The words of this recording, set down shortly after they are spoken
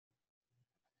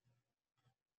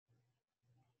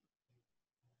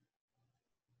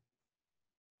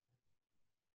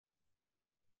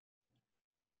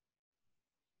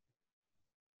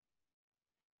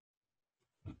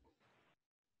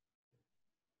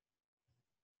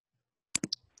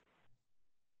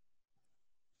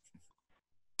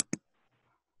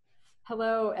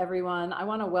Hello, everyone. I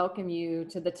want to welcome you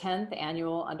to the 10th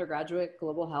Annual Undergraduate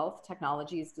Global Health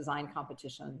Technologies Design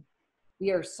Competition. We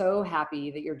are so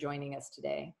happy that you're joining us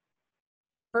today.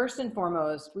 First and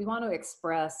foremost, we want to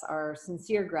express our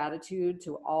sincere gratitude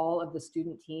to all of the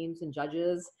student teams and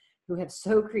judges who have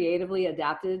so creatively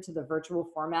adapted to the virtual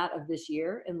format of this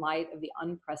year in light of the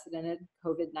unprecedented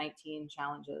COVID-19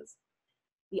 challenges.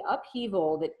 The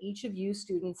upheaval that each of you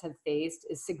students have faced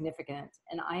is significant,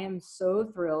 and I am so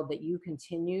thrilled that you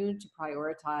continue to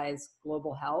prioritize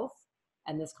global health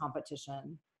and this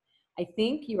competition. I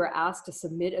think you were asked to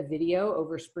submit a video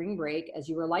over spring break as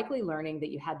you were likely learning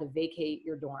that you had to vacate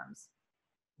your dorms.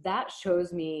 That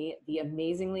shows me the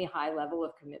amazingly high level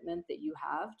of commitment that you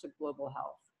have to global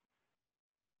health.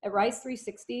 At Rice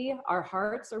 360, our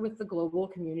hearts are with the global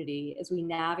community as we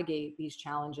navigate these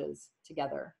challenges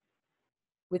together.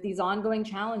 With these ongoing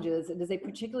challenges, it is a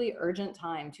particularly urgent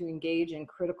time to engage in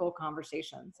critical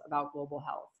conversations about global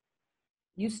health.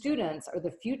 You students are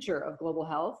the future of global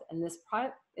health, and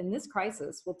this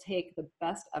crisis will take the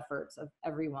best efforts of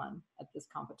everyone at this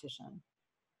competition.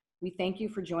 We thank you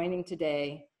for joining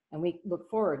today, and we look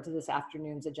forward to this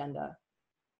afternoon's agenda.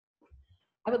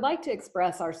 I would like to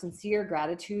express our sincere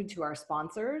gratitude to our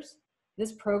sponsors.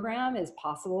 This program is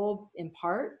possible in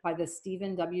part by the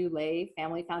Stephen W. Lay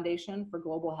Family Foundation for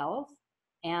Global Health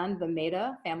and the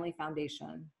Meta Family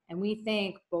Foundation. And we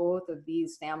thank both of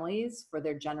these families for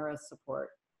their generous support.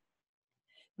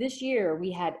 This year,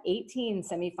 we had 18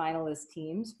 semifinalist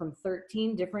teams from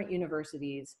 13 different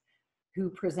universities who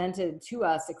presented to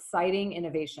us exciting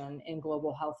innovation in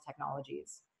global health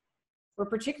technologies. We're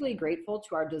particularly grateful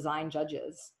to our design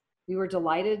judges. We were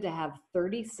delighted to have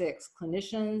 36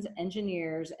 clinicians,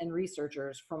 engineers, and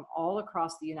researchers from all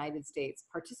across the United States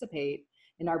participate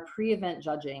in our pre-event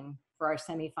judging for our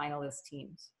semi-finalist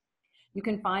teams. You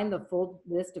can find the full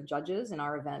list of judges in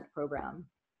our event program.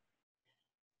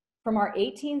 From our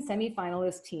 18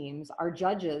 semi-finalist teams, our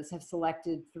judges have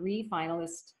selected 3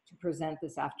 finalists to present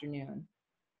this afternoon.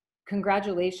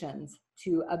 Congratulations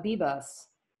to Abibas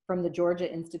from the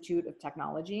Georgia Institute of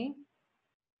Technology,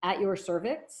 At Your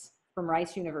Cervix from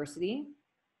Rice University,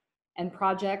 and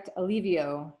Project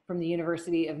Alivio from the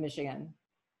University of Michigan.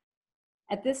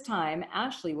 At this time,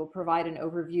 Ashley will provide an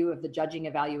overview of the judging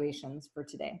evaluations for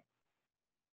today.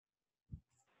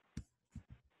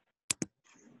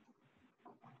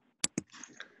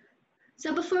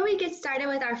 So before we get started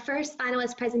with our first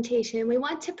finalist presentation, we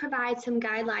want to provide some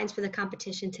guidelines for the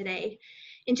competition today.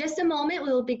 In just a moment, we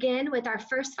will begin with our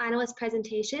first finalist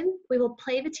presentation. We will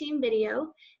play the team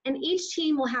video, and each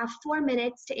team will have 4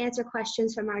 minutes to answer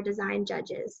questions from our design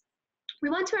judges.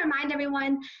 We want to remind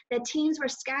everyone that teams were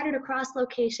scattered across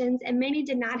locations and many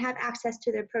did not have access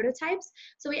to their prototypes,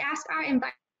 so we ask our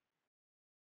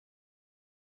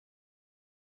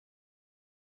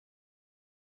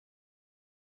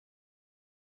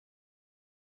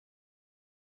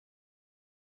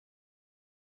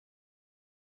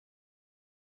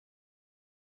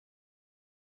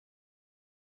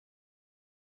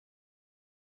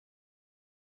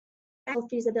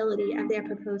feasibility of their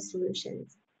proposed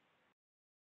solutions.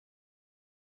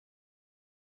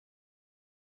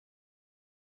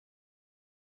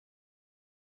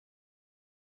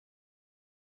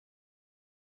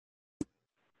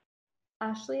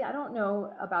 Ashley, I don't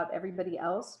know about everybody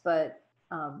else, but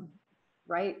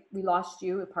right, we lost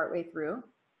you partway through.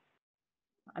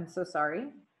 I'm so sorry.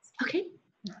 Okay.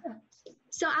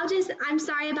 So I'm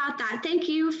sorry about that. Thank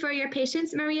you for your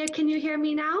patience. Maria, can you hear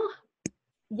me now?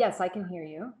 Yes, I can hear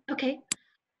you. Okay.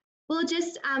 We'll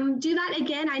just do that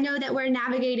again. I know that we're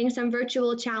navigating some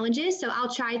virtual challenges, so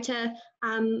I'll try to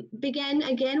begin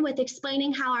again with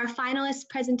explaining how our finalist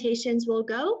presentations will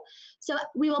go. So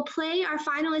we will play our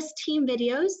finalist team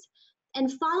videos, and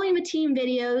following the team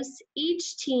videos,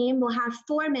 each team will have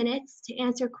 4 minutes to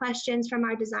answer questions from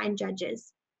our design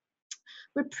judges.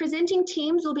 Presenting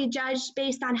teams will be judged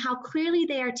based on how clearly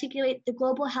they articulate the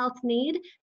global health need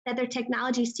that their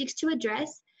technology seeks to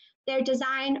address, their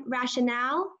design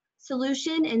rationale,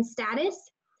 solution, and status,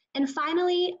 and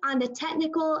finally, on the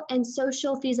technical and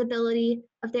social feasibility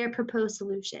of their proposed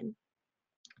solution.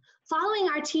 Following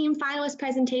our team finalist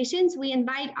presentations, we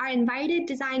invite our invited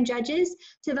design judges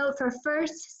to vote for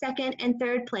first, second, and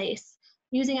third place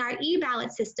using our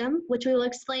e-ballot system, which we will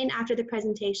explain after the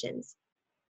presentations.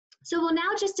 So we'll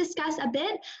now just discuss a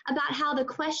bit about how the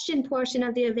question portion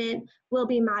of the event will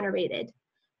be moderated.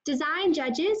 Design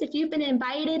judges, if you've been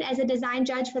invited as a design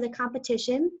judge for the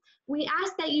competition, we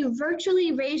ask that you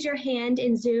virtually raise your hand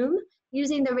in Zoom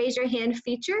using the raise your hand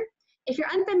feature. If you're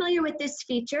unfamiliar with this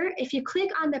feature, if you click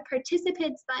on the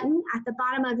participants button at the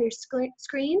bottom of your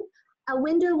screen, a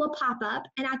window will pop up,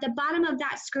 and at the bottom of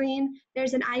that screen,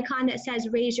 there's an icon that says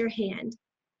raise your hand.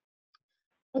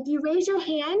 If you raise your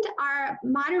hand, our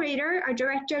moderator, our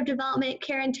Director of Development,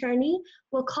 Karen Turney,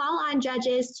 will call on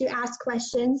judges to ask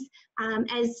questions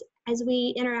as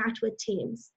we interact with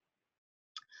teams.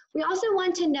 We also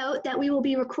want to note that we will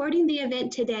be recording the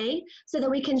event today so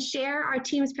that we can share our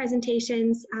team's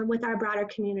presentations with our broader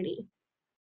community.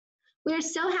 We are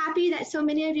so happy that so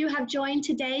many of you have joined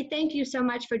today. Thank you so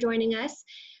much for joining us.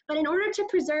 But in order to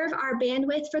preserve our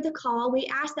bandwidth for the call, we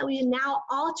ask that we now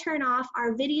all turn off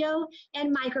our video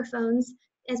and microphones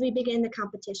as we begin the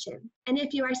competition. And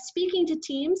if you are speaking to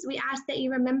teams, we ask that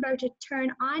you remember to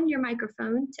turn on your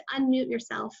microphone to unmute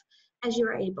yourself as you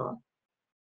are able.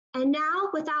 And now,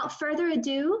 without further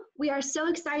ado, we are so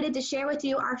excited to share with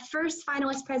you our first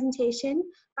finalist presentation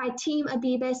by Team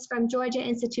Abibis from Georgia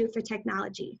Institute for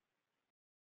Technology.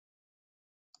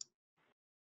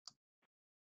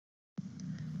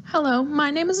 Hello, my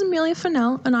name is Amelia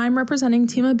Fennell, and I am representing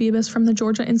Team Abibis from the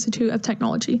Georgia Institute of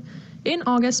Technology. In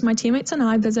August, my teammates and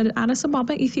I visited Addis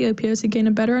Ababa, Ethiopia to gain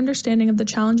a better understanding of the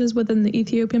challenges within the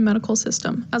Ethiopian medical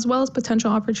system, as well as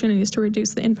potential opportunities to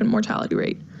reduce the infant mortality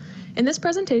rate. In this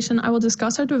presentation, I will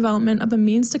discuss our development of a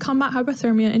means to combat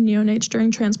hypothermia in neonates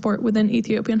during transport within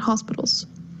Ethiopian hospitals.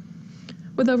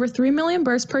 With over 3 million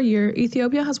births per year,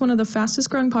 Ethiopia has one of the fastest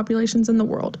growing populations in the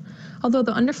world. Although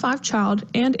the under 5 child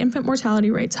and infant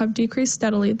mortality rates have decreased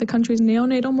steadily, the country's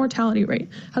neonatal mortality rate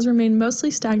has remained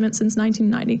mostly stagnant since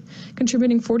 1990,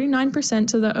 contributing 49%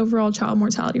 to the overall child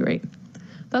mortality rate.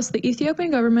 Thus, the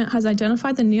Ethiopian government has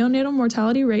identified the neonatal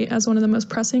mortality rate as one of the most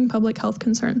pressing public health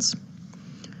concerns.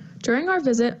 During our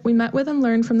visit, we met with and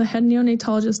learned from the head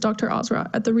neonatologist, Dr. Azra,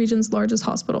 at the region's largest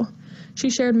hospital. She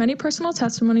shared many personal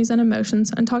testimonies and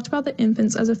emotions and talked about the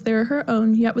infants as if they were her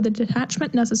own, yet with the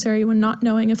detachment necessary when not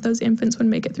knowing if those infants would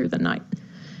make it through the night.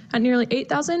 At nearly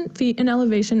 8,000 feet in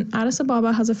elevation, Addis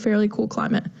Ababa has a fairly cool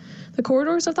climate. The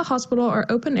corridors of the hospital are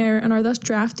open air and are thus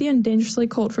drafty and dangerously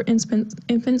cold for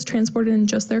infants transported in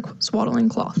just their swaddling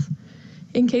cloth.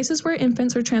 In cases where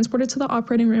infants are transported to the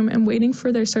operating room and waiting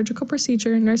for their surgical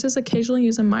procedure, nurses occasionally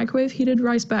use a microwave-heated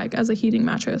rice bag as a heating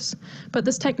mattress, but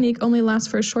this technique only lasts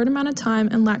for a short amount of time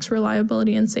and lacks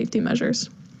reliability and safety measures.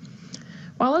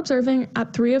 While observing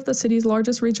at 3 of the city's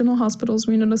largest regional hospitals,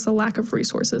 we noticed a lack of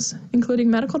resources,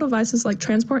 including medical devices like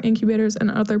transport incubators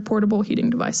and other portable heating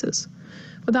devices.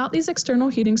 Without these external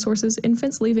heating sources,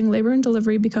 infants leaving labor and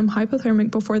delivery become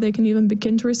hypothermic before they can even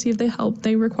begin to receive the help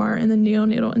they require in the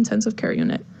neonatal intensive care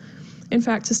unit. In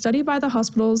fact, a study by the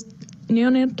hospital's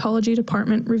neonatology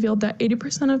department revealed that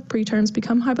 80% of preterms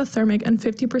become hypothermic and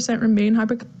 50% remain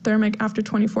hypothermic after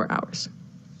 24 hours.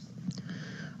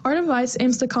 Our device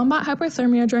aims to combat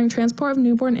hypothermia during transport of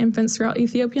newborn infants throughout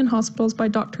Ethiopian hospitals by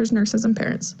doctors, nurses, and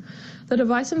parents. The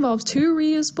device involves 2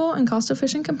 reusable and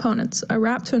cost-efficient components, a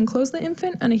wrap to enclose the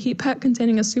infant and a heat pack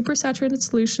containing a supersaturated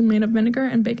solution made of vinegar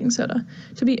and baking soda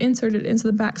to be inserted into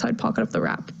the backside pocket of the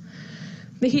wrap.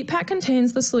 The heat pack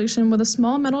contains the solution with a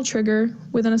small metal trigger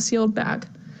within a sealed bag.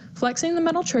 Flexing the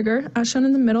metal trigger, as shown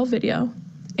in the middle video,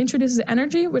 introduces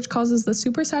energy which causes the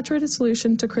supersaturated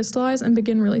solution to crystallize and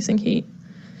begin releasing heat.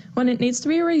 When it needs to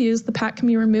be reused, the pack can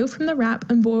be removed from the wrap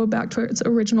and boiled back to its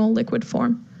original liquid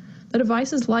form. The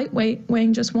device is lightweight,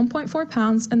 weighing just 1.4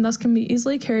 pounds, and thus can be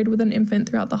easily carried with an infant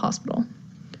throughout the hospital.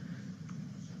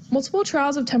 Multiple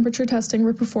trials of temperature testing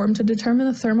were performed to determine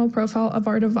the thermal profile of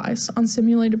our device on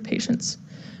simulated patients,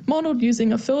 modeled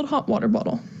using a filled hot water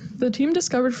bottle. The team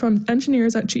discovered from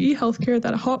engineers at GE Healthcare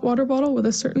that a hot water bottle with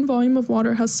a certain volume of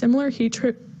water has similar heat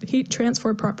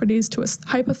transfer properties to a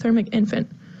hypothermic infant.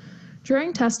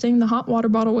 During testing, the hot water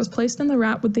bottle was placed in the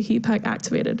wrap with the heat pack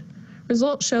activated.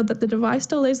 Results showed that the device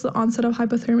delays the onset of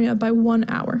hypothermia by 1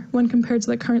 hour when compared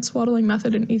to the current swaddling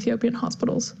method in Ethiopian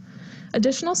hospitals.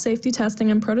 Additional safety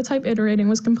testing and prototype iterating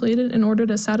was completed in order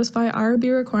to satisfy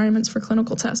IRB requirements for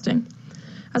clinical testing.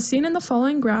 As seen in the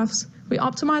following graphs, we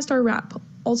optimized our wrap,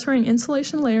 altering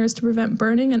insulation layers to prevent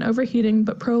burning and overheating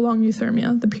but prolong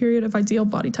euthermia, the period of ideal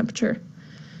body temperature.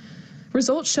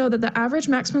 Results show that the average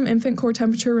maximum infant core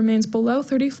temperature remains below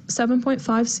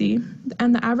 37.5 C,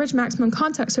 and the average maximum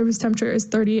contact surface temperature is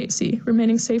 38 C,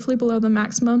 remaining safely below the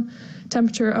maximum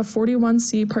temperature of 41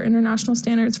 C per international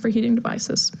standards for heating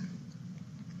devices.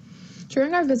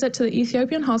 During our visit to the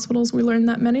Ethiopian hospitals, we learned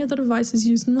that many of the devices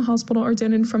used in the hospital are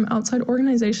donated from outside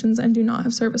organizations and do not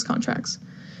have service contracts.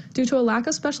 Due to a lack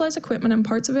of specialized equipment and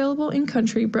parts available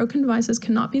in-country, broken devices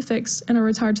cannot be fixed and are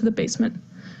retired to the basement.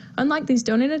 Unlike these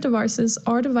donated devices,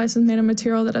 our device is made of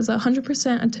material that is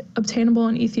 100% obtainable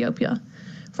in Ethiopia.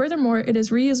 Furthermore, it is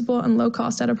reusable and low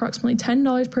cost at approximately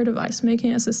 $10 per device,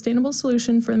 making it a sustainable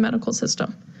solution for the medical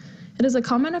system. It is a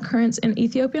common occurrence in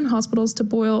Ethiopian hospitals to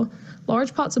boil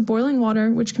large pots of boiling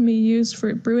water, which can be used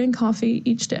for brewing coffee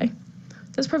each day.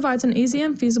 This provides an easy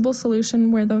and feasible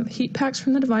solution where the heat packs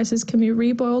from the devices can be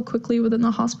reboiled quickly within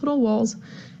the hospital walls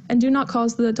and do not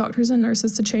cause the doctors and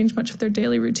nurses to change much of their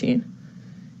daily routine.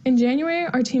 In January,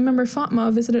 our team member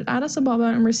Fatma visited Addis Ababa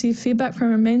and received feedback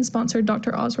from our main sponsor,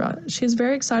 Dr. Ozra. She is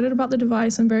very excited about the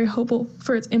device and very hopeful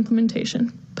for its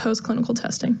implementation post-clinical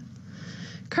testing.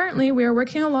 Currently, we are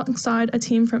working alongside a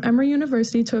team from Emory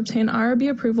University to obtain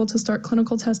IRB approval to start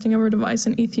clinical testing of our device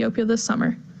in Ethiopia this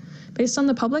summer. Based on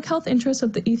the public health interests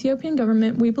of the Ethiopian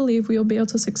government, we believe we will be able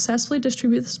to successfully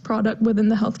distribute this product within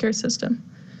the healthcare system.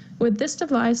 With this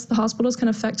device, the hospitals can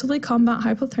effectively combat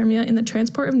hypothermia in the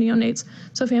transport of neonates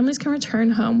so families can return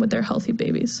home with their healthy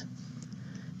babies.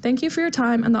 Thank you for your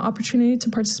time and the opportunity to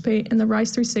participate in the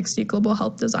RISE 360 Global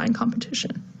Health Design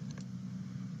Competition.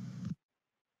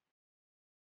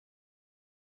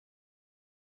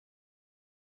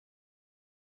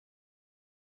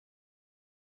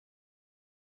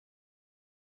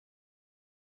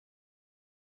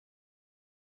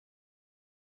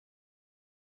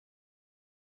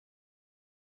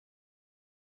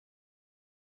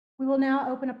 We will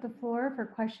now open up the floor for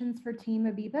questions for Team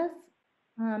Abibas.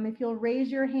 If you'll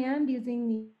raise your hand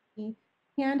using the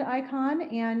hand icon,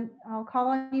 and I'll call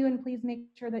on you, and please make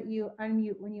sure that you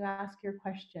unmute when you ask your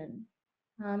question.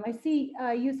 I see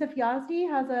Yusuf Yazdi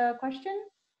has a question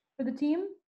for the team.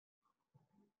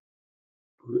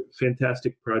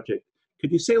 Fantastic project.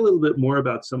 Could you say a little bit more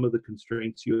about some of the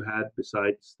constraints you had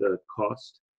besides the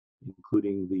cost,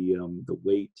 including the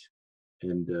weight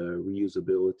and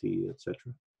reusability, etc.?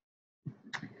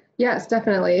 Yes,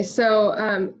 definitely. So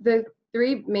the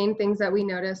three main things that we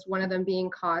noticed, one of them being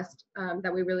cost,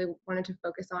 that we really wanted to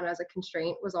focus on as a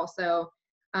constraint, was also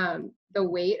the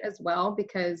weight as well,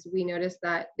 because we noticed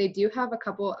that they do have a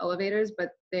couple elevators,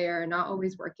 but they are not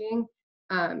always working.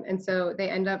 And so they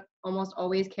end up almost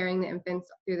always carrying the infants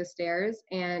through the stairs.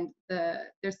 And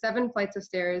there's 7 flights of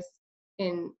stairs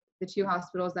in the 2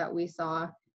 hospitals that we saw.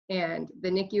 And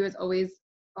the NICU is always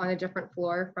on a different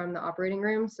floor from the operating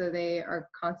room. So they are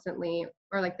constantly,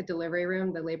 or like the delivery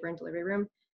room, the labor and delivery room.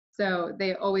 So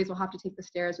they always will have to take the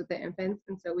stairs with the infants.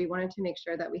 And so we wanted to make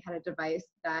sure that we had a device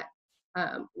that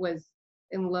was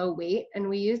in low weight. And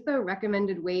we used the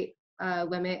recommended weight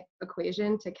limit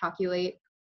equation to calculate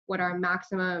what our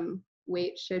maximum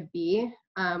weight should be,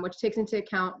 which takes into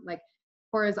account like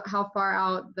how far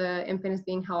out the infant is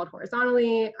being held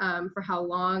horizontally, for how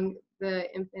long the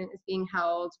infant is being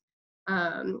held,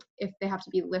 if they have to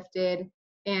be lifted.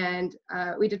 And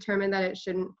we determined that it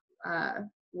shouldn't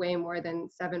weigh more than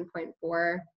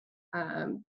 7.4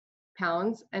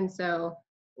 pounds. And so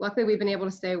luckily we've been able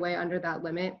to stay way under that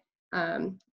limit at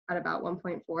about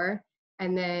 1.4.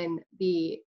 And then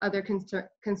the other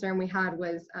concern we had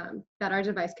was that our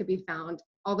device could be found,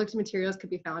 all those materials could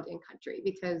be found in country,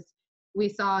 because we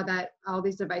saw that all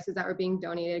these devices that were being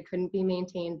donated couldn't be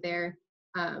maintained there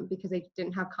because they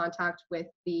didn't have contact with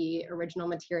the original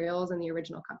materials and the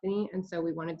original company. And so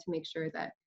we wanted to make sure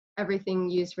that everything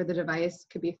used for the device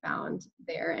could be found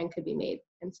there and could be made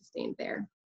and sustained there.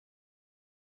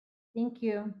 Thank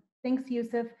you. Thanks,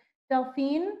 Yusuf.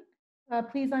 Delphine,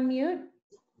 please unmute.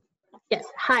 Yes,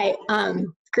 hi,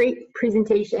 great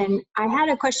presentation. I had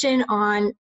a question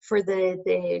on, for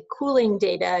the cooling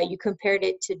data, you compared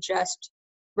it to just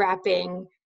wrapping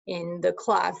in the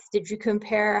cloth. Did you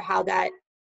compare how that,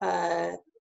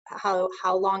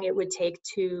 how long it would take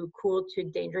to cool to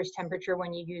dangerous temperature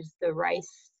when you use the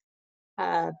rice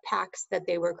packs that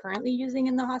they were currently using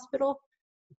in the hospital?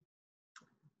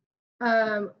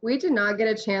 We did not get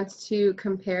a chance to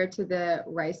compare to the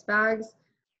rice bags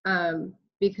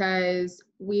because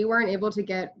we weren't able to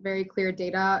get very clear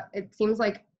data. It seems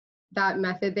like that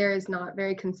method there is not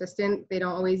very consistent. They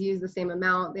don't always use the same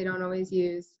amount. They don't always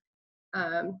use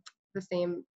the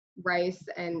same rice.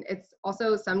 And it's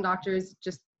also, some doctors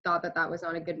just thought that that was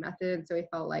not a good method. So we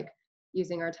felt like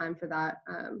using our time for that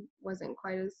wasn't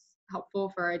quite as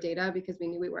helpful for our data, because we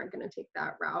knew we weren't going to take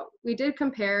that route. We did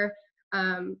compare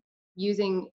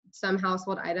using some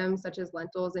household items such as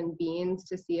lentils and beans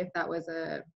to see if that was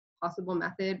a possible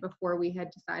method before we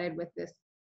had decided with this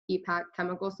heat pack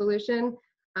chemical solution.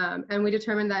 And we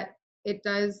determined that it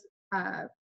does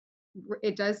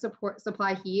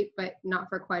supply heat, but not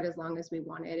for quite as long as we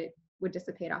wanted. It would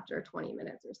dissipate after 20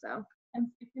 minutes or so. And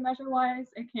safety measure wise,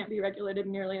 it can't be regulated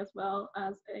nearly as well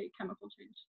as a chemical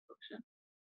change solution.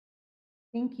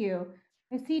 Thank you.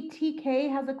 I see TK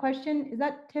has a question. Is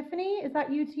that Tiffany? Is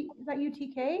that you,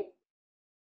 TK?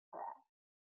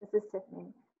 This is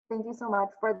Tiffany. Thank you so much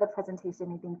for the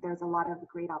presentation. I think there's a lot of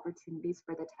great opportunities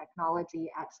for the technology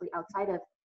actually outside of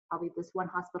probably this one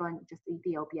hospital in just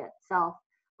Ethiopia itself.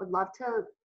 Would love to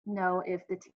know if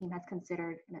the team has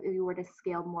considered, if you were to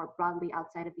scale more broadly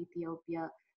outside of Ethiopia,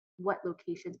 what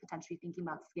locations potentially thinking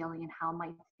about scaling, and how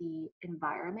might the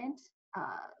environment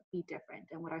be different,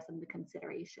 and what are some of the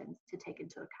considerations to take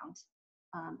into account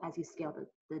as you scale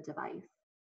the device?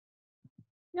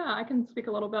 Yeah, I can speak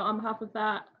a little bit on behalf of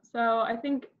that. So I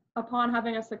think upon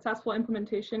having a successful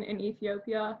implementation in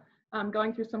Ethiopia,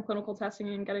 going through some clinical testing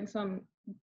and getting some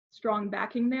strong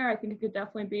backing there, I think it could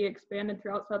definitely be expanded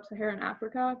throughout sub-Saharan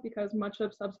Africa, because much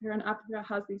of sub-Saharan Africa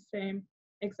has these same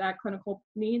exact clinical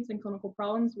needs and clinical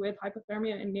problems with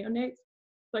hypothermia in neonates.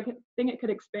 So I think it could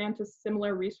expand to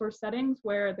similar resource settings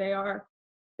where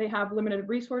they have limited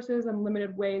resources and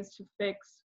limited ways to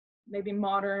fix maybe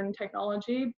modern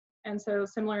technology. And so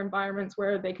similar environments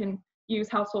where they can use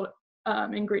household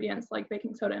ingredients like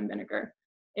baking soda and vinegar.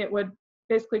 It would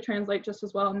basically translate just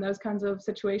as well in those kinds of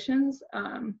situations.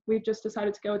 We've just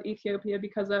decided to go with Ethiopia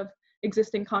because of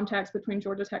existing contacts between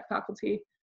Georgia Tech faculty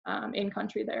in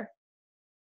country there.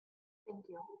 Thank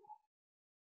you.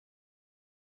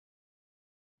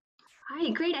 All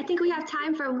right, great. I think we have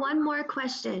time for one more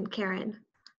question, Karen.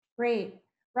 Great.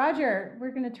 Roger, we're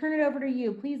going to turn it over to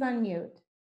you. Please unmute.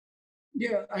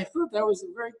 Yeah, I thought that was a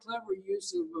very clever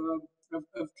use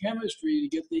of chemistry to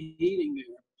get the heating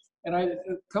there. And I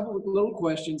a couple of little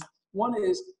questions. One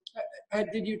is,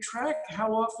 did you track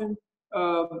how often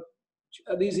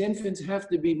these infants have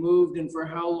to be moved and for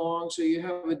how long, so you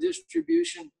have a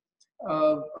distribution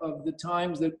of the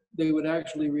times that they would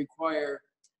actually require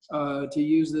to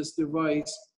use this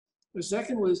device? The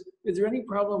second was, is there any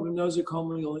problem with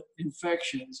nosocomial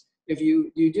infections? If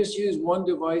you just use one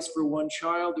device for one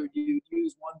child, or do you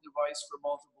use one device for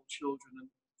multiple children? And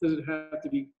does it have to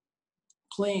be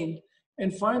cleaned?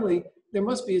 And finally, there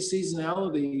must be a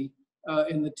seasonality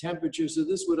in the temperature. So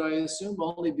this would, I assume,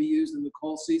 only be used in the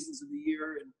cold seasons of the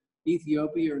year in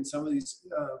Ethiopia or in some of these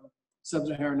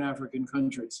sub-Saharan African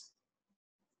countries.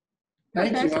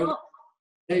 Thank Okay, you. so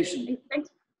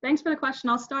thanks for the question.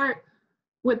 I'll start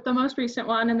with the most recent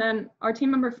one, and then our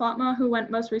team member Fatma, who went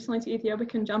most recently to Ethiopia,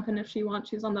 can jump in if she wants.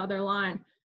 She's on the other line.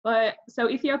 But so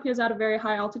Ethiopia is at a very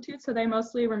high altitude, so they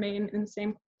mostly remain in the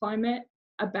same climate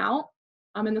about.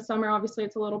 In the summer, obviously,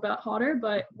 it's a little bit hotter,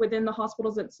 but within the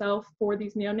hospitals itself for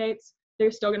these neonates,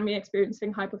 they're still going to be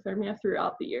experiencing hypothermia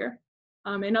throughout the year.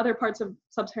 In other parts of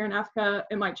sub-Saharan Africa,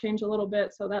 it might change a little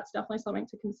bit, so that's definitely something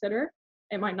to consider.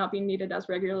 It might not be needed as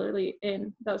regularly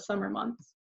in those summer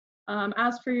months.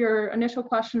 As for your initial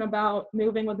question about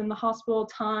moving within the hospital,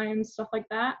 times, stuff like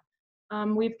that,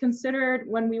 we've considered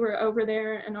when we were over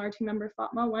there, and our team member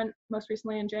Fatma went most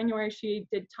recently in January, she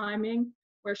did timing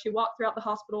where she walked throughout the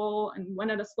hospital and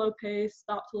went at a slow pace,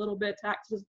 stopped a little bit to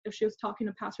act as if she was talking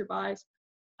to passerbys,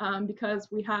 because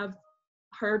we have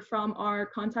heard from our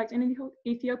contact in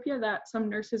Ethiopia that some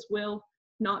nurses will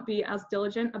not be as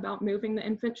diligent about moving the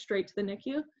infant straight to the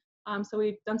NICU. So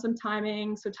we've done some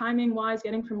timing. So timing wise,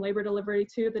 getting from labor delivery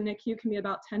to the NICU can be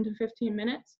about 10 to 15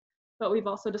 minutes. But we've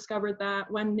also discovered that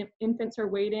when infants are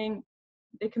waiting,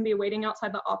 they can be waiting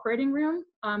outside the operating room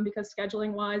because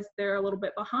scheduling wise, they're a little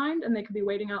bit behind, and they could be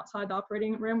waiting outside the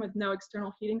operating room with no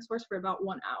external heating source for about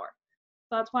 1 hour.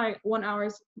 So that's why 1 hour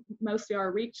is mostly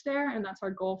our reach there, and that's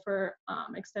our goal for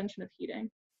extension of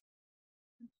heating.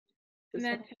 And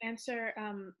then to answer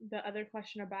the other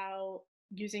question about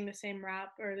using the same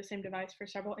wrap or the same device for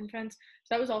several infants,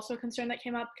 so that was also a concern that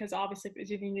came up, because obviously if it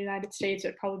was in the United States, it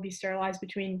would probably be sterilized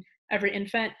between every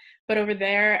infant. But over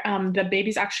there, the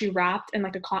baby's actually wrapped in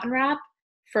like a cotton wrap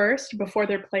first before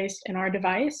they're placed in our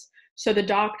device. So the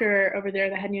doctor over there,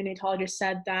 the head neonatologist,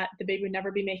 said that the baby would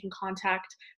never be making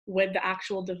contact with the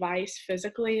actual device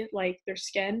physically, like their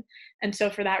skin. And so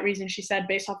for that reason, she said,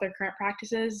 based off their current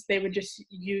practices, they would just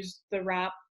use the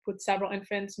wrap with several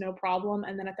infants, no problem.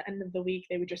 And then at the end of the week,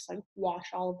 they would just like wash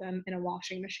all of them in a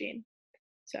washing machine.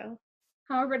 So,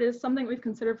 however, it is something we've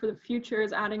considered for the future,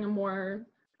 is adding a more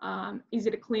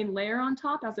easy to clean layer on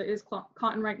top, as it is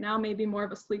cotton right now, maybe more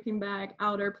of a sleeping bag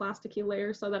outer plasticky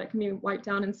layer so that it can be wiped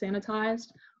down and sanitized,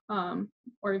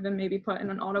 or even maybe put in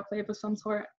an autoclave of some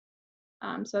sort.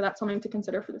 So that's something to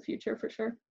consider for the future for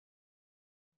sure.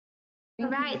 All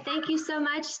right, thank you so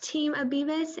much, Team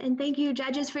Abibis, and thank you,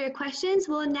 judges, for your questions.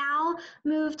 We'll now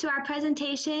move to our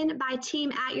presentation by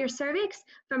Team At Your Cervix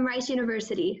from Rice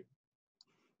University.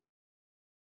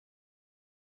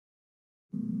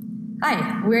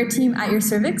 Hi, we're Team At Your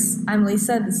Cervix. I'm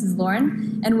Lisa, this is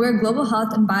Lauren, and we're a Global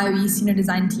Health and BioE Senior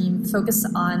Design team focused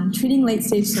on treating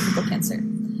late-stage cervical cancer.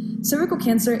 Cervical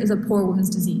cancer is a poor woman's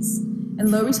disease, In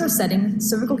low-resource settings,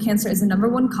 cervical cancer is the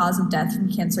 #1 cause of death from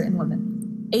cancer in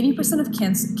women. 80% of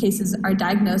cases are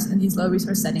diagnosed in these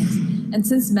low-resource settings, and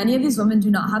since many of these women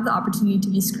do not have the opportunity to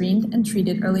be screened and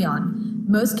treated early on,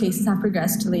 most cases have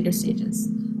progressed to later stages.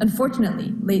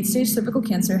 Unfortunately, late-stage cervical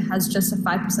cancer has just a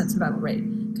 5% survival rate,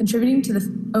 contributing to the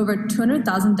over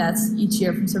 200,000 deaths each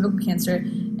year from cervical cancer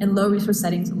in low-resource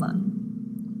settings alone.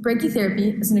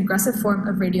 Brachytherapy is an aggressive form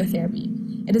of radiotherapy.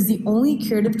 It is the only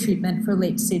curative treatment for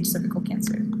late-stage cervical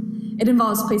cancer. It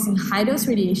involves placing high-dose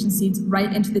radiation seeds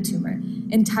right into the tumor,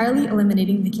 entirely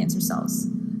eliminating the cancer cells.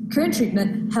 Current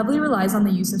treatment heavily relies on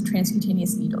the use of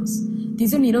transcutaneous needles.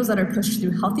 These are needles that are pushed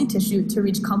through healthy tissue to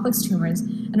reach complex tumors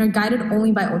and are guided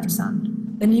only by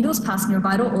ultrasound. The needles pass near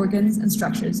vital organs and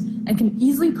structures and can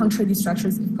easily puncture these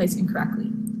structures if placed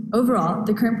incorrectly. Overall,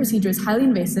 the current procedure is highly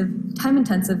invasive,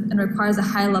 time-intensive, and requires a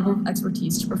high level of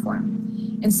expertise to perform.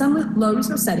 In some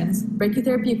low-resource settings,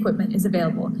 brachytherapy equipment is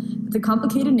available, but the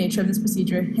complicated nature of this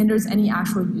procedure hinders any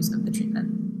actual use of the treatment.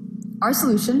 Our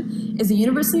solution is a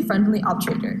universally-friendly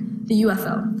obturator, the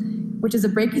UFO, which is a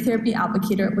brachytherapy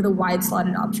applicator with a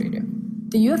wide-slotted obturator.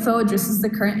 The UFO addresses the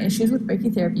current issues with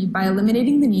brachytherapy by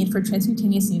eliminating the need for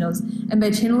transcutaneous needles and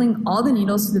by channeling all the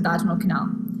needles through the vaginal canal.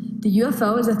 The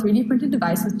UFO is a 3D printed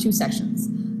device with 2 sections,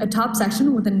 a top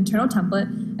section with an internal template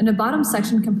and a bottom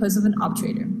section composed of an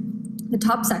obturator. The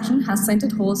top section has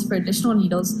slanted holes for additional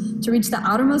needles to reach the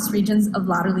outermost regions of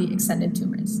laterally extended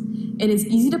tumors. It is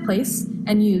easy to place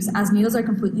and use as needles are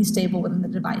completely stable within the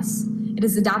device. It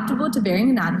is adaptable to varying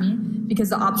anatomy because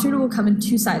the obturator will come in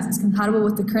 2 sizes compatible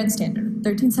with the current standard,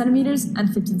 13 centimeters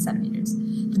and 15 centimeters.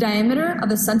 The diameter of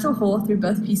the central hole through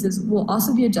both pieces will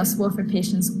also be adjustable for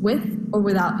patients with or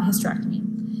without a hysterectomy.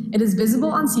 It is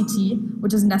visible on CT,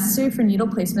 which is necessary for needle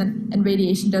placement and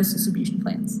radiation dose distribution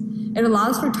plans. It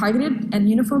allows for targeted and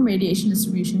uniform radiation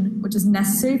distribution, which is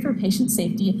necessary for patient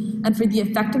safety and for the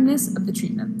effectiveness of the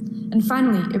treatment. And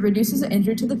finally, it reduces the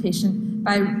injury to the patient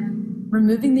by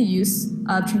removing the use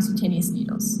of transcutaneous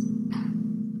needles.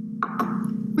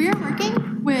 We are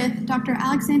working with Dr.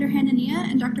 Alexander Hanania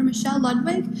and Dr. Michelle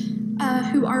Ludwig,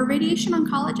 who are radiation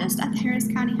oncologists at the Harris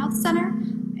County Health Center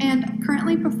and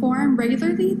currently perform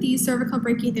regularly these cervical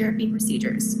brachytherapy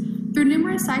procedures. Through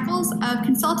numerous cycles of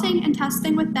consulting and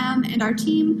testing with them and our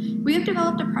team, we have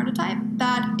developed a prototype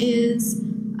that is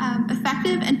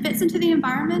effective and fits into the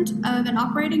environment of an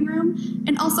operating room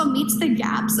and also meets the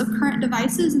gaps of current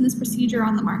devices in this procedure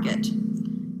on the market.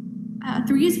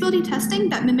 Through usability testing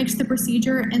that mimics the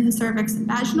procedure in the cervix and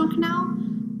vaginal canal,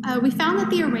 we found that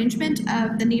the arrangement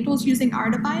of the needles using our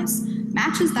device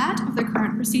matches that of the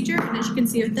current procedure. And as you can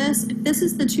see with this, if this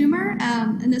is the tumor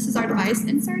and this is our device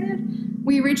inserted,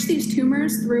 we reach these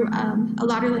tumors through a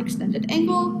laterally extended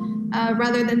angle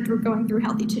rather than through going through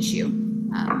healthy tissue.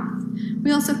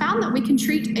 We also found that we can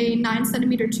treat a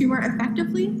 9-centimeter tumor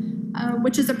effectively,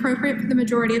 which is appropriate for the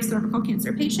majority of cervical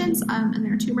cancer patients and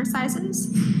their tumor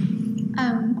sizes.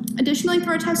 Additionally,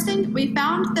 through our testing, we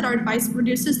found that our device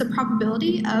reduces the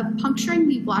probability of puncturing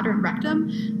the bladder and rectum,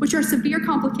 which are severe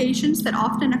complications that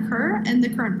often occur in the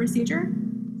current procedure.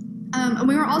 And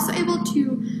we were also able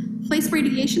to place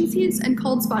radiation seeds in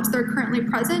cold spots that are currently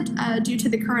present due to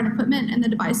the current equipment and the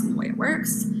device and the way it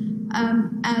works.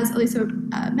 As Elisa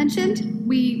mentioned,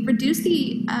 we reduced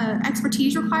the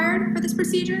expertise required for this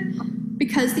procedure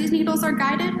because these needles are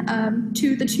guided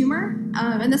to the tumor,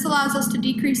 and this allows us to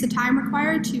decrease the time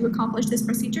required to accomplish this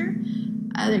procedure.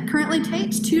 It currently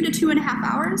takes 2 to 2.5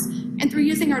 hours, and through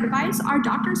using our device, our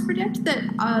doctors predict that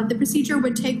the procedure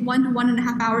would take 1 to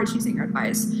 1.5 hours using our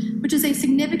device, which is a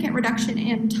significant reduction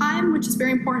in time, which is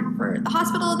very important for the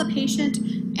hospital, the patient,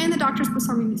 and the doctors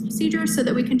performing these procedures so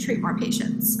that we can treat more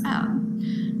patients.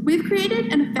 We've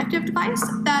created an effective device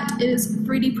that is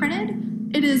 3D printed.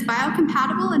 It is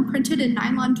biocompatible and printed in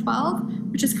nylon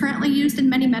 12, which is currently used in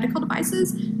many medical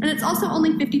devices, and it's also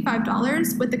only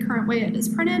 $55 with the current way it is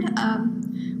printed,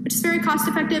 which is very cost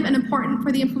effective and important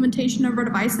for the implementation of our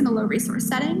device in a low resource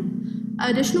setting.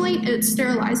 Additionally, it's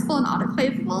sterilizable and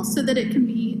autoclavable so that it can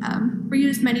be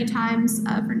reused many times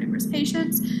for numerous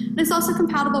patients. And it's also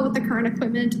compatible with the current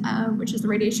equipment, which is the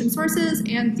radiation sources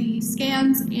and the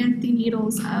scans and the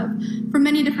needles from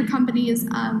many different companies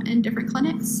and different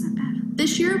clinics.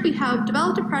 This year, we have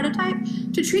developed a prototype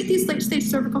to treat these late-stage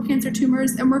cervical cancer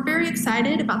tumors, and we're very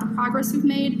excited about the progress we've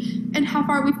made and how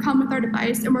far we've come with our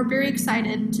device, and we're very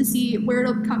excited to see where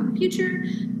it'll become in the future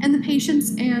and the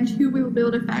patients and who we will be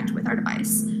able to affect with our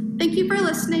device. Thank you for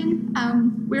listening.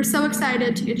 We're so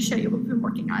excited to get to show you what we've been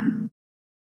working on.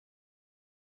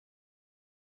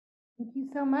 Thank you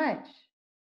so much.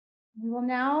 We will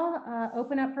now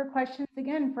open up for questions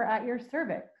again for At Your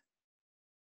Cervix.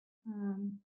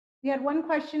 We had one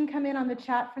question come in on the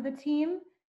chat for the team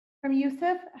from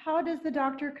Yusuf. How does the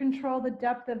doctor control the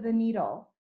depth of the needle?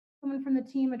 Someone from the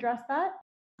team address that?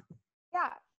 Yeah,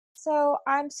 so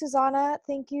I'm Susanna.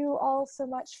 Thank you all so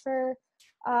much for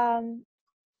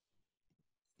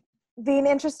being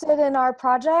interested in our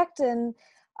project and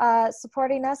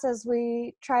supporting us as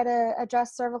we try to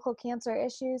address cervical cancer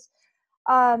issues.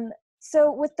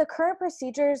 So with the current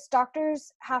procedures,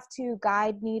 doctors have to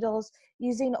guide needles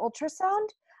using ultrasound.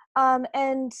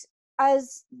 And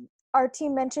as our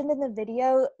team mentioned in the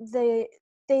video, they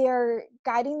are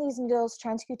guiding these needles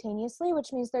transcutaneously,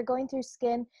 which means they're going through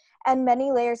skin and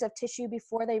many layers of tissue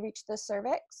before they reach the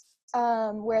cervix,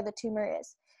 where the tumor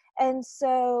is. And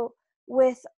so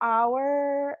with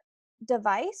our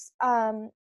device,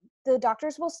 the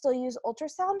doctors will still use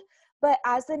ultrasound, but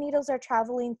as the needles are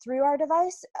traveling through our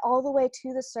device all the way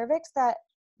to the cervix,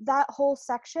 that whole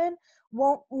section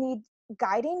won't need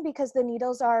guiding because the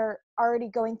needles are already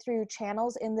going through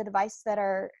channels in the device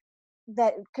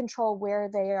that control where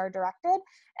they are directed.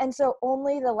 And so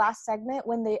only the last segment,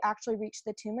 when they actually reach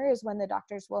the tumor, is when the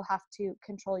doctors will have to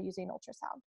control using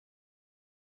ultrasound.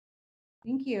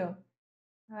 Thank you.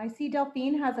 I see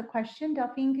Delphine has a question.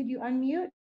 Delphine, could you unmute?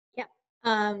 Yeah,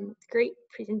 great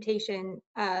presentation.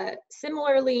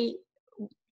 Similarly,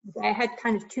 I had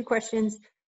kind of two questions.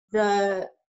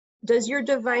 Does your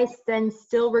device then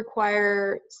still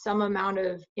require some amount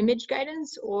of image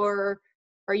guidance, or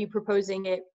are you proposing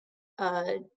it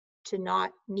to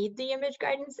not need the image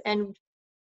guidance? And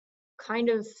kind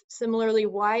of similarly,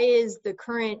 why is the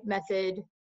current method,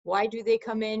 why do they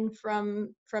come in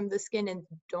from the skin and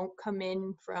don't come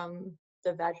in from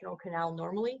the vaginal canal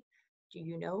normally? Do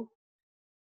you know?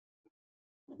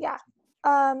 Yeah,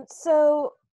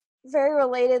 so very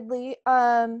relatedly,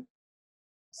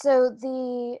 so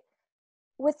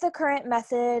with the current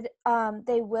method,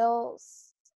 they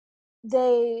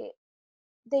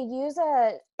use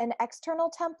an external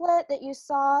template that you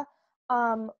saw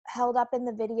held up in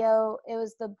the video. It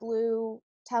was the blue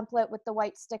template with the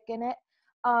white stick in it.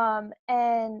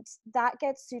 And that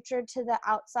gets sutured to the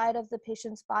outside of the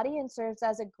patient's body and serves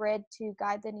as a grid to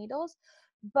guide the needles.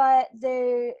 But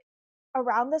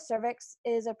around the cervix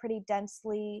is a pretty dense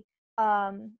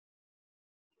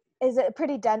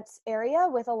area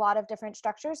with a lot of different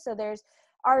structures. So there's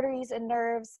arteries and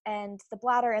nerves and the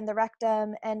bladder and the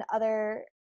rectum and other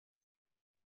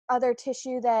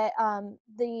tissue that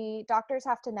the doctors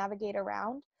have to navigate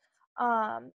around.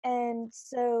 And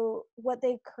so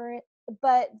the current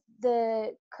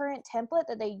template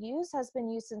that they use has been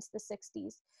used since the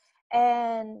 60s.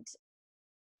 And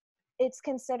it's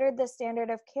considered the standard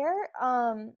of care.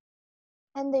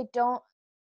 And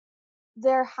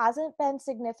there hasn't been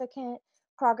significant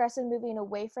progress in moving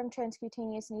away from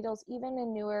transcutaneous needles, even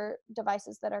in newer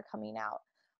devices that are coming out.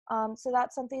 So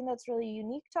that's something that's really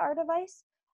unique to our device.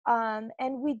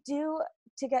 And we do,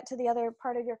 to get to the other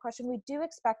part of your question, we do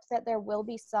expect that there will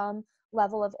be some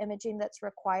level of imaging that's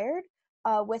required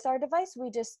with our device.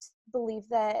 We just believe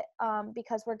that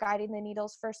because we're guiding the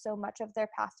needles for so much of their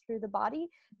path through the body,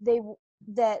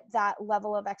 that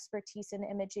level of expertise in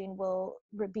imaging will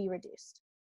be reduced.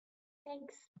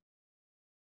 Thanks.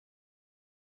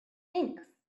 Thanks.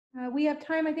 We have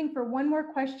time, I think, for one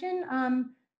more question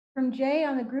from Jay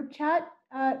on the group chat.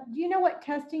 Do you know what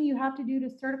testing you have to do to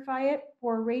certify it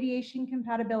for radiation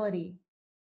compatibility?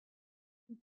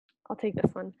 I'll take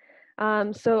this one.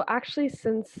 So actually,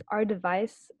 since our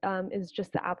device is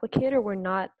just the applicator, we're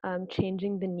not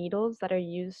changing the needles that are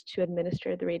used to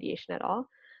administer the radiation at all.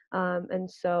 And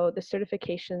so the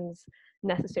certifications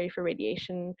necessary for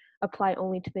radiation apply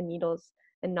only to the needles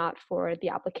and not for the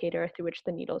applicator through which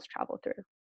the needles travel through.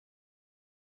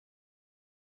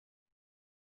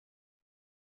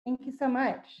 Thank you so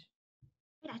much.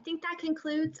 I think that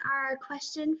concludes our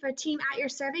question for Team at Your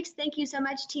Cervix. Thank you so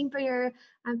much, team, for your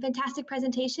fantastic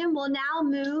presentation. We'll now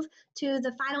move to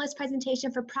the finalist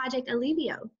presentation for Project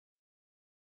Alivio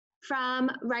from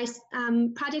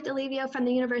Project Alivio from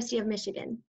the University of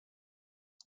Michigan.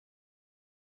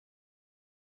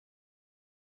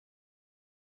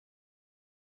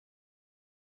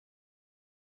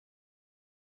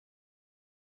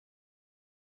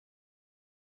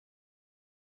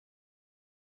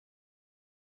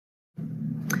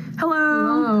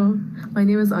 Hello. My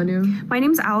name is Anu. My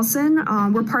name is Allison.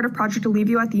 We're part of Project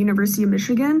Alivio at the University of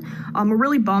Michigan. We're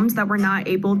really bummed that we're not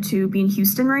able to be in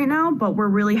Houston right now, but we're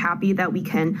really happy that we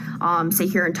can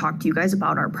sit here and talk to you guys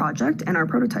about our project and our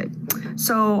prototype.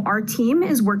 So our team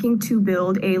is working to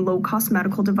build a low-cost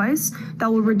medical device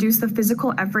that will reduce the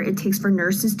physical effort it takes for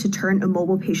nurses to turn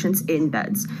immobile patients in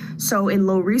beds. So in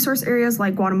low-resource areas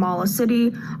like Guatemala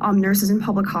City, nurses in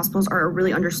public hospitals are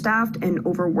really understaffed and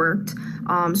overworked.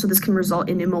 So this can result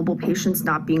in immobile patients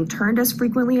not being turned as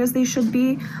frequently as they should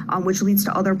be, which leads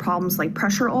to other problems like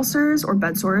pressure ulcers or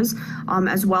bed sores,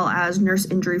 as well as nurse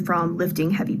injury from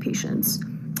lifting heavy patients.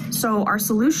 So our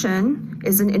solution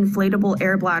is an inflatable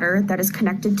air bladder that is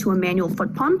connected to a manual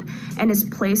foot pump and is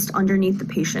placed underneath the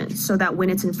patient so that when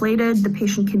it's inflated, the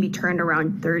patient can be turned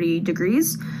around 30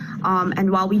 degrees.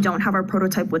 And while we don't have our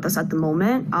prototype with us at the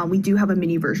moment, we do have a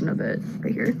mini version of it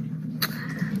right here.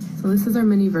 So this is our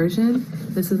mini version.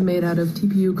 This is made out of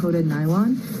TPU coated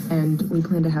nylon, and we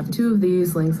plan to have 2 of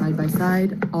these laying side by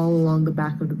side all along the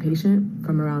back of the patient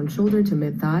from around shoulder to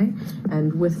mid-thigh.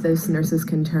 And with this, nurses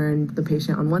can turn the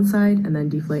patient on one side and then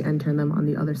deflate and turn them on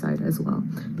the other side as well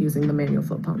using the manual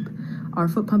foot pump. Our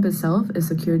foot pump itself is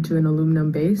secured to an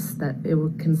aluminum base that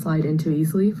can slide into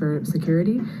easily for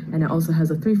security, and it also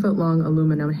has a 3-foot long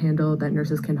aluminum handle that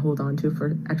nurses can hold on to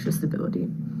for extra stability.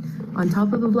 On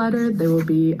top of the bladder, there will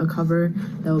be a cover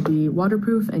that will be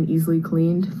waterproof and easily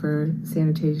cleaned for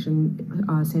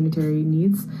sanitary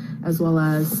needs, as well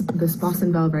as this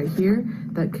Boston valve right here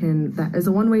that is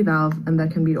a one-way valve and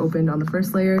that can be opened on the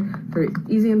first layer for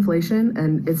easy inflation,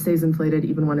 and it stays inflated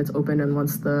even when it's open and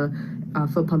once the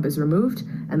foot pump is removed.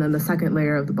 And then the second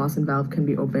layer of the Boston valve can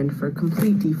be opened for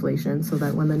complete deflation so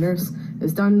that when the nurse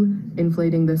is done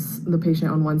inflating the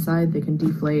patient on one side, they can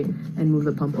deflate and move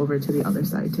the pump over to the other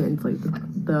side to inflate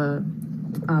the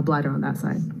bladder on that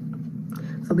side.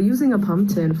 So using a pump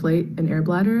to inflate an air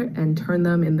bladder and turn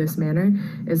them in this manner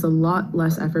is a lot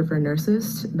less effort for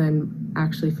nurses than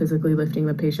actually physically lifting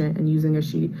the patient and using a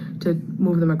sheet to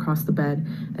move them across the bed.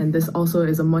 And this also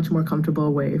is a much more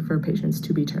comfortable way for patients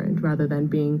to be turned rather than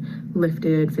being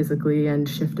lifted physically and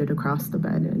shifted across the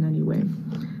bed in any way.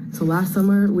 So last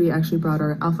summer, we actually brought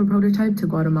our alpha prototype to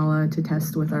Guatemala to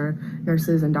test with our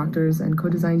nurses and doctors and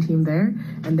co-design team there.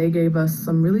 And they gave us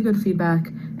some really good feedback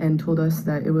and told us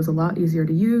that it was a lot easier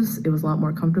to use, it was a lot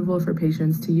more comfortable for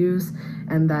patients to use,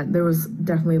 and that there was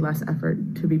definitely less effort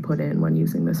to be put in when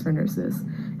using this for nurses.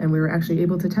 And we were actually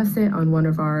able to test it on one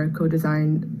of our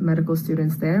co-designed medical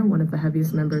students there, one of the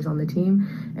heaviest members on the team,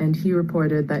 and he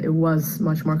reported that it was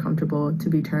much more comfortable to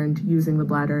be turned using the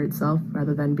bladder itself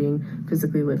rather than being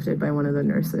physically lifted by one of the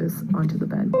nurses onto the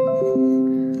bed.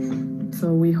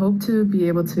 So we hope to be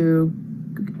able to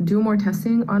do more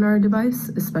testing on our device,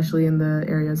 especially in the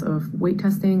areas of weight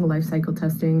testing, life cycle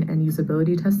testing, and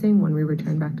usability testing when we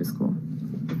return back to school.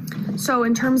 So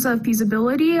in terms of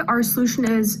feasibility, our solution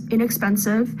is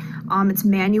inexpensive. It's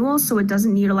manual, so it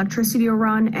doesn't need electricity to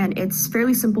run, and it's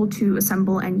fairly simple to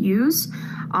assemble and use.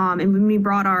 And when we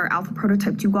brought our alpha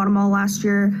prototype to Guatemala last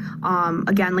year,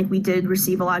 again, we did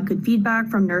receive a lot of good feedback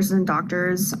from nurses and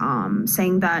doctors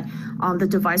saying that the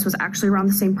device was actually around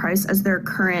the same price as their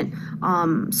current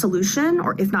solution,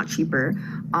 or if not cheaper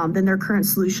than their current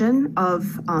solution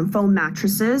of foam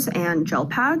mattresses and gel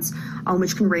pads,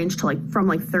 which can range to from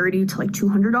 $30 to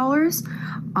 $200.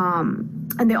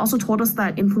 And they also told us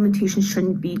that implementation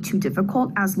shouldn't be too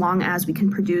difficult as long as we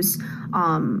can produce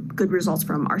good results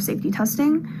from our safety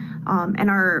testing. And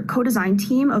our co-design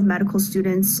team of medical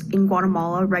students in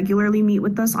Guatemala regularly meet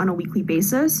with us on a weekly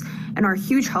basis and are a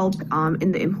huge help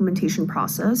in the implementation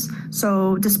process.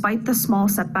 So despite the small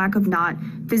setback of not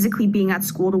physically being at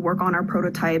school to work on our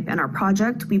prototype and our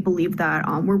project, we believe that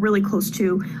we're really close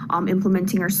to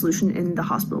implementing our solution in the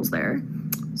hospitals there.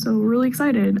 So we're really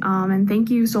excited, and thank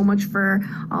you so much for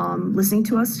listening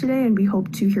to us today, and we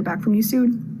hope to hear back from you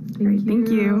soon. Thank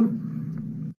you.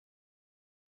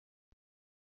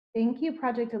 Thank you,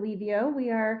 Project Alivio.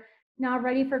 We are now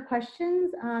ready for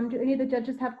questions. Do any of the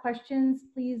judges have questions?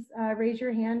 Please raise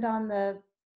your hand on the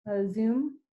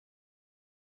Zoom.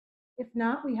 If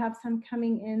not, we have some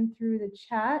coming in through the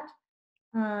chat.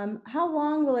 How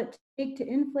long will it take to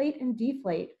inflate and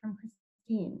deflate? From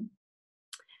Christine.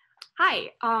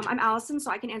 Hi, I'm Allison, so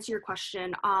I can answer your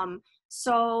question.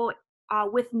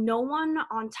 With no one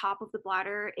on top of the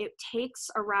bladder, it takes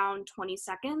around 20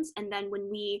 seconds. And then when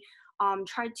we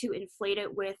tried to inflate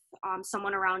it with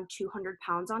someone around 200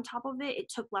 pounds on top of it,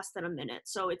 it took less than a minute.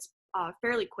 So it's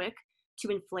fairly quick to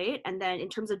inflate. And then in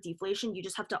terms of deflation, you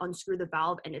just have to unscrew the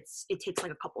valve, and it takes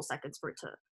like a couple seconds for it to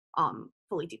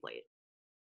fully deflate.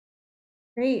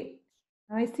 Great.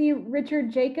 I see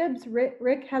Richard Jacobs.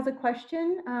 Rick has a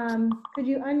question. Could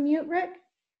you unmute, Rick?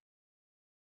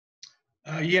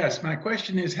 Yes, my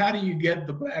question is, how do you get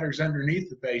the bladders underneath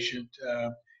the patient?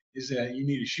 Is that you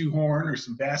need a shoehorn or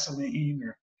some Vaseline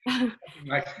or something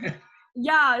like that?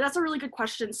 Yeah, that's a really good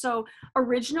question. So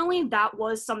originally that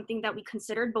was something that we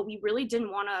considered, but we really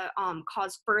didn't want to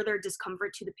cause further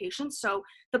discomfort to the patient. So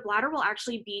the bladder will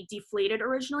actually be deflated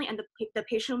originally, and the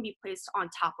patient will be placed on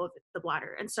top of the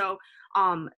bladder. And so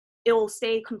it will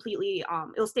stay completely,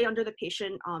 it'll stay under the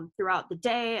patient throughout the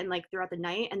day and like throughout the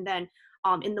night. And then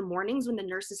in the mornings when the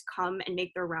nurses come and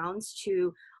make their rounds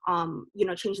to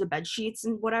change the bed sheets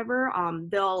and whatever,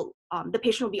 the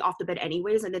patient will be off the bed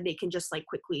anyways, and then they can just like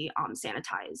quickly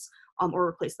sanitize or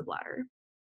replace the bladder.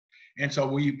 And so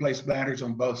will you place bladders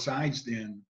on both sides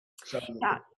then? So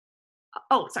Yeah.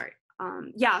 Oh, sorry.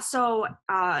 Yeah. So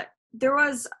there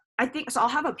was, I think, so I'll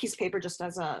have a piece of paper just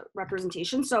as a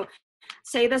representation. So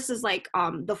say this is like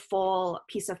the full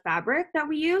piece of fabric that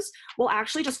we use, we'll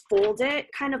actually just fold it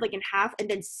kind of like in half and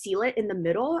then seal it in the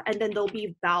middle, and then there'll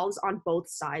be valves on both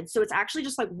sides. So it's actually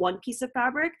just like one piece of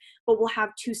fabric, but we'll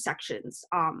have two sections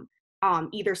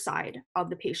either side of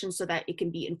the patient so that it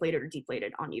can be inflated or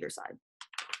deflated on either side.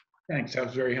 thanks, that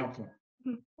was very helpful.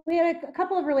 We had a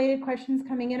couple of related questions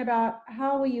coming in about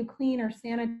how will you clean or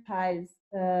sanitize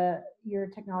your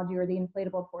technology or the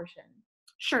inflatable portion?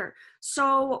 Sure.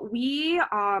 So we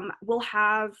will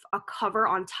have a cover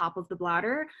on top of the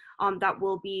bladder that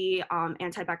will be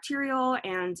antibacterial,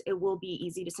 and it will be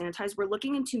easy to sanitize. We're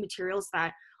looking into materials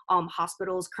that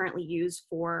hospitals currently use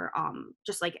for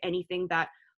just like anything that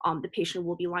the patient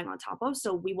will be lying on top of.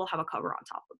 So we will have a cover on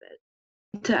top of it.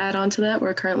 To add on to that,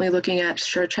 we're currently looking at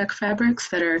SureCheck fabrics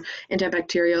that are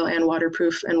antibacterial and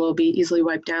waterproof and will be easily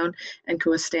wiped down and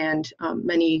can withstand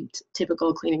many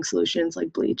typical cleaning solutions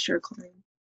like bleach or chlorine.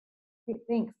 Great,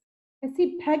 thanks. I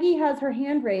see Peggy has her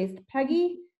hand raised.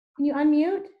 Peggy, can you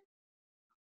unmute?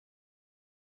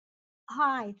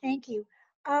 Hi, thank you.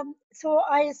 So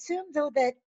I assume though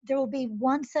that there will be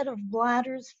one set of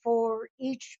bladders for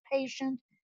each patient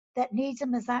that needs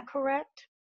them. Is that correct?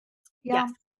 Yeah.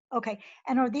 Yes. Okay.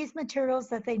 And are these materials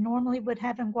that they normally would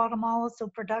have in Guatemala so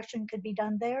production could be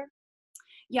done there?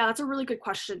 Yeah, that's a really good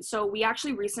question. So we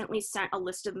actually recently sent a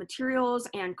list of materials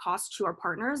and costs to our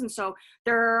partners. And so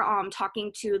they're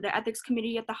talking to the ethics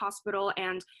committee at the hospital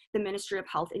and the Ministry of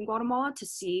Health in Guatemala to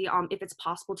see if it's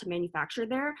possible to manufacture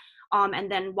there.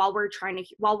 And then while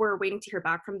we're waiting to hear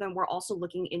back from them, we're also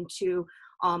looking into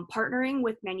partnering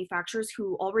with manufacturers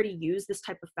who already use this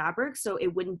type of fabric. So it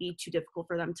wouldn't be too difficult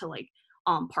for them to like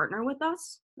partner with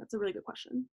us. That's a really good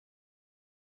question.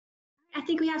 I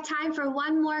think we have time for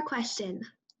one more question.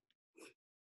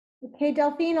 Okay,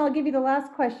 Delphine, I'll give you the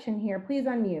last question here. Please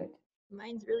unmute.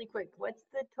 Mine's really quick. What's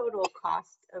the total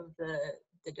cost of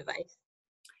the device?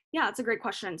 Yeah, that's a great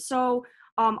question. So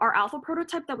our alpha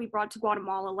prototype that we brought to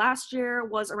Guatemala last year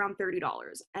was around $30.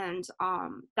 And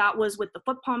that was with the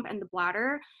foot pump and the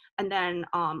bladder, and then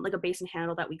like a base and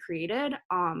handle that we created.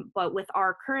 But with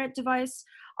our current device,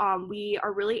 we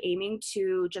are really aiming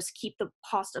to just keep the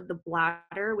cost of the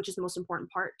bladder, which is the most important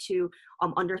part, to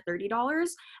under $30.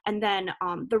 And then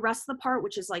the rest of the part,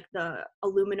 which is like the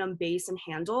aluminum base and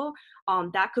handle,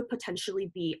 that could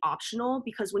potentially be optional,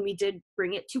 because when we did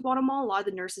bring it to Guatemala, a lot of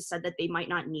the nurses said that they might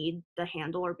not need the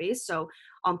handle or base. So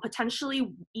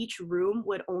potentially each room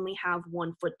would only have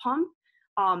one foot pump.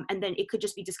 And then it could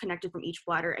just be disconnected from each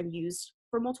bladder and used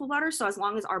for multiple bladders. So as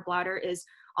long as our bladder is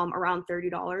around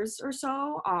 $30 or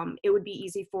so, it would be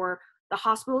easy for the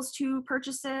hospitals to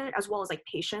purchase it, as well as like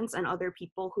patients and other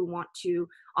people who want to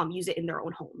use it in their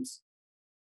own homes.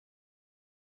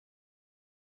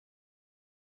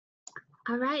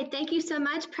 All right, thank you so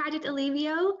much, Project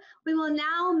Alivio. We will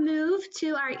now move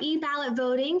to our e-ballot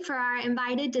voting for our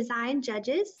invited design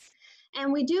judges.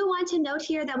 And we do want to note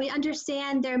here that we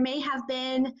understand there may have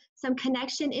been some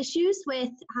connection issues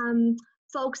with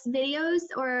folks' videos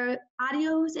or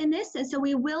audios in this. And so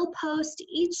we will post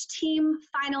each team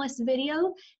finalist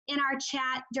video in our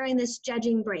chat during this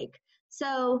judging break.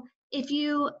 So if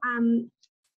you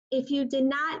did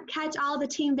not catch all the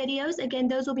team videos, again,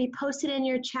 those will be posted in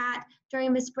your chat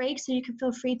during this break, so you can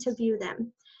feel free to view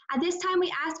them. At this time,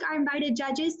 we ask our invited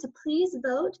judges to please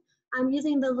vote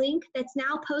using the link that's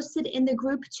now posted in the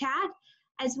group chat,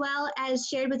 as well as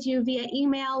shared with you via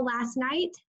email last night.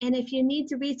 And if you need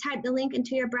to retype the link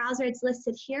into your browser, it's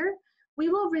listed here. We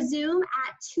will resume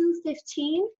at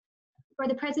 2:15 for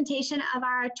the presentation of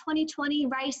our 2020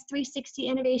 RICE 360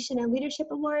 Innovation and Leadership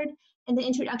Award and the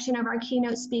introduction of our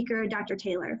keynote speaker, Dr.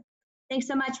 Taylor. Thanks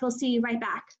so much. We'll see you right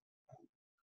back.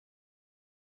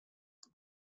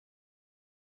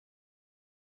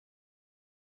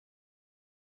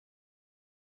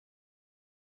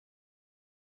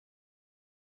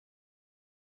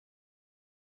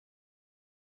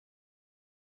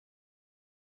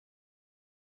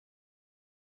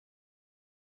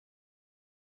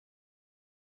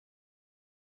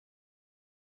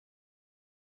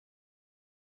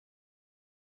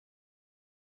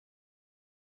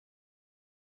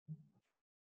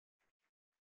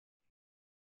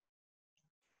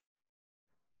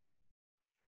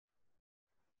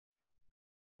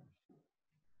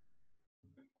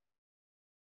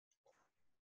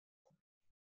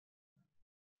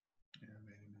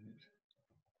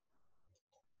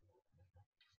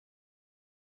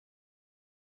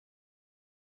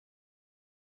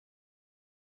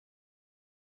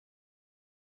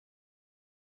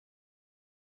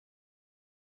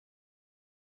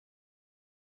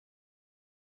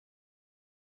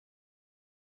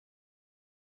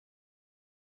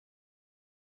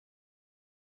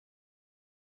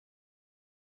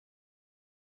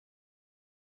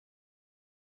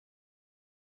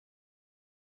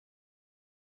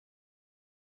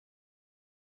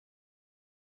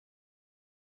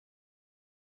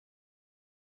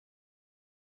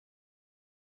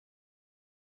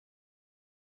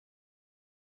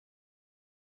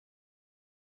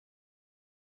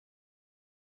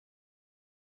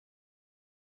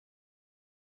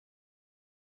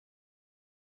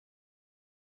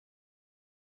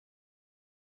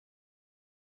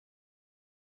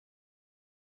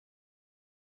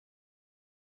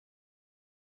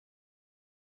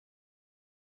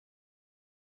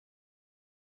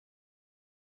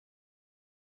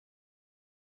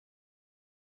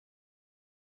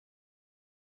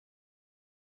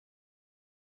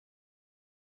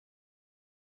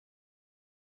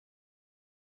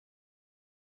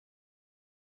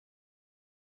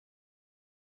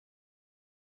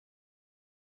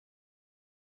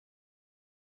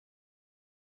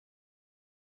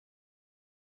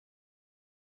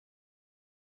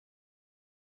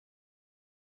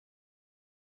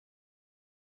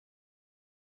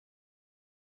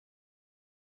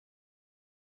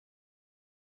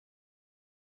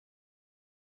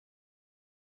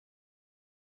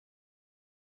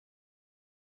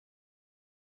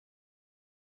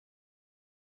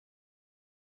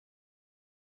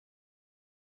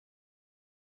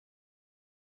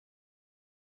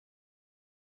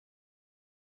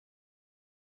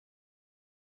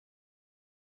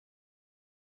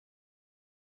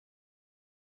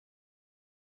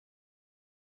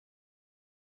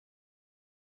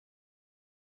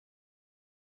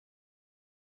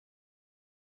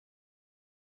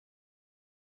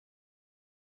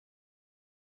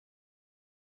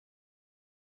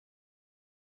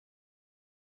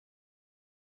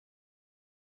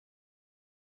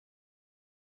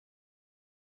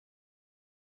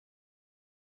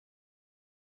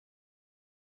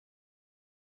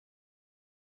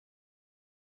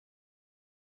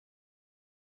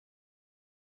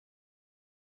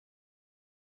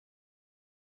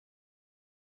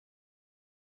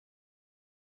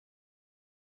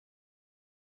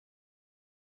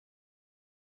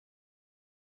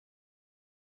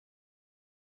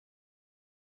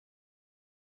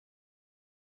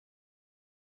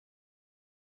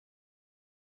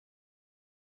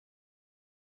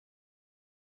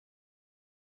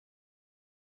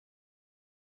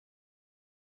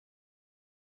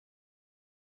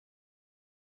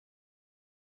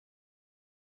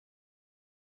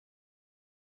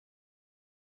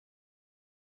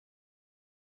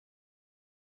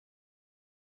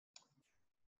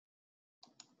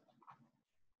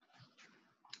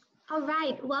 All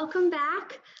right, welcome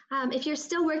back. If you're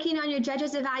still working on your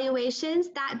judges' evaluations,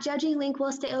 that judging link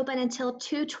will stay open until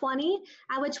 2:20,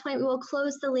 at which point we will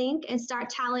close the link and start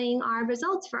tallying our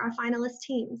results for our finalist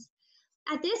teams.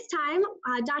 At this time,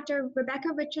 Dr. Rebecca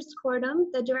Richards-Cordum,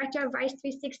 the Director of Rice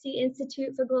 360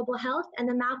 Institute for Global Health and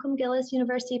the Malcolm Gillis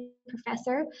University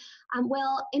Professor,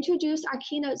 will introduce our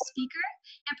keynote speaker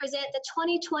and present the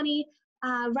 2020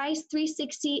 Rice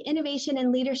 360 Innovation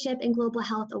and Leadership in Global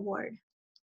Health Award.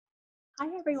 Hi,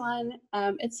 everyone.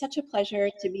 It's such a pleasure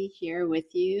to be here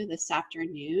with you this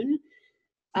afternoon.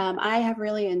 I have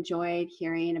really enjoyed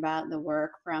hearing about the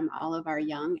work from all of our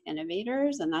young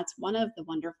innovators, and that's one of the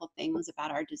wonderful things about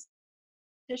our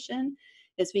competition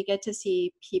is we get to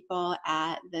see people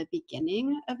at the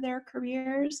beginning of their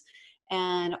careers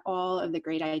and all of the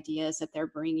great ideas that they're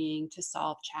bringing to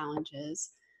solve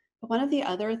challenges. But one of the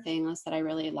other things that I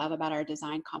really love about our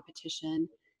design competition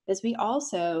is we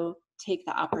also take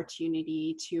the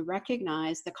opportunity to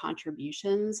recognize the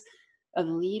contributions of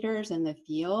leaders in the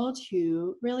field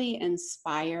who really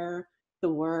inspire the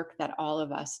work that all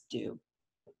of us do.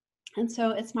 And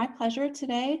so it's my pleasure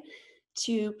today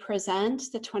to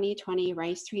present the 2020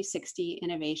 Rice 360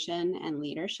 Innovation and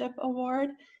Leadership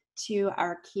Award to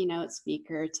our keynote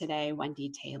speaker today, Wendy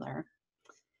Taylor.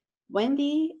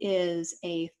 Wendy is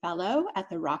a fellow at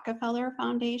the Rockefeller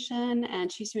Foundation,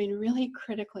 and she's doing really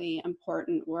critically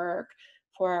important work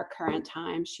for our current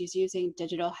time. She's using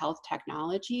digital health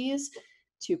technologies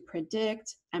to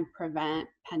predict and prevent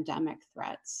pandemic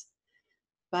threats.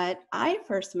 But I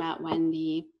first met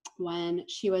Wendy when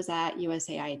she was at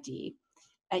USAID.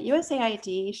 At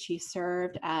USAID, she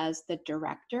served as the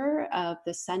director of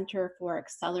the Center for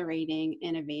Accelerating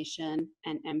Innovation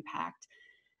and Impact.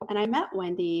 And I met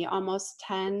Wendy almost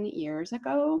 10 years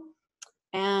ago,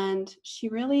 and she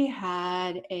really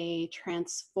had a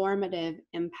transformative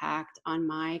impact on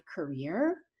my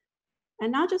career.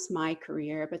 And not just my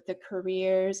career, but the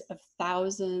careers of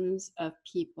thousands of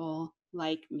people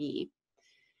like me.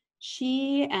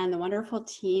 She and the wonderful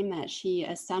team that she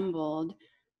assembled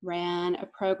ran a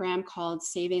program called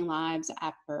Saving Lives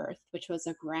at Birth, which was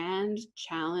a grand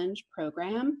challenge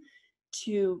program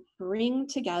to bring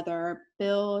together,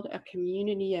 build a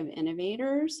community of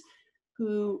innovators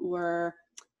who were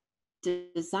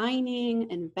designing,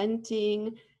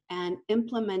 inventing, and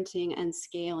implementing and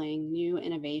scaling new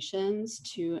innovations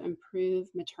to improve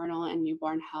maternal and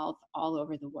newborn health all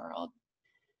over the world.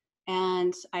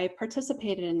 And I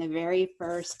participated in the very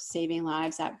first Saving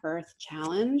Lives at Birth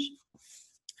challenge.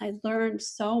 I learned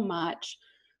so much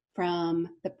from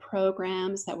the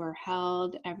programs that were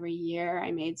held every year.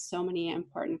 I made so many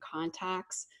important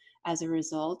contacts as a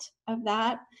result of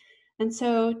that. And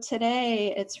so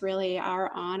today, it's really our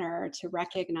honor to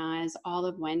recognize all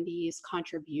of Wendy's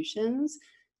contributions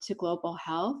to global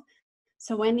health.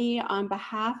 So Wendy, on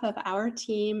behalf of our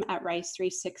team at Rice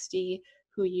 360,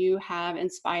 who you have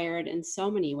inspired in so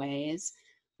many ways,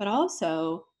 but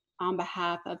also on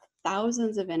behalf of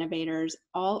thousands of innovators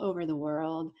all over the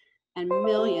world, and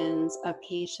millions of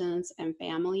patients and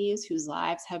families whose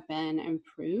lives have been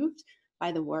improved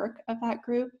by the work of that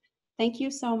group. Thank you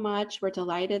so much. We're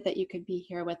delighted that you could be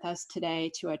here with us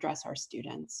today to address our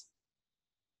students.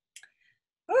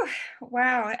 Oh,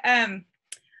 wow.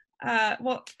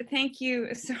 Well, thank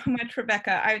you so much,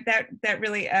 Rebecca. That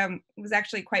really was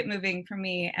actually quite moving for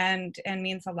me and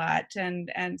means a lot.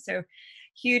 And so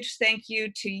huge thank you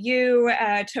to you,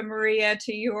 to Maria,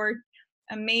 to your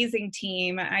amazing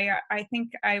team. I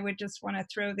think I would just want to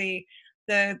throw the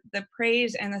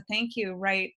praise and the thank you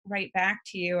right back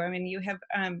to you. I mean, you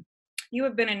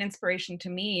have been an inspiration to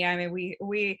me. I mean,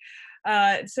 we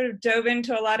sort of dove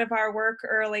into a lot of our work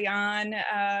early on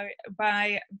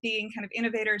by being kind of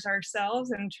innovators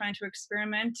ourselves and trying to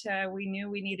experiment. We knew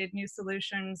we needed new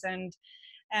solutions, and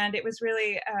it was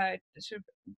really sort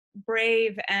of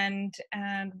brave and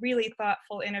really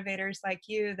thoughtful innovators like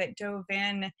you that dove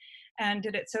in and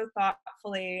did it so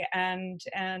thoughtfully and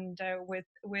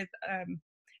with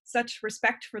such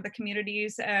respect for the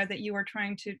communities that you are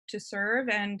trying to serve.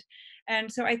 And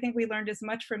so I think we learned as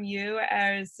much from you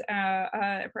as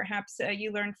perhaps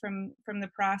you learned from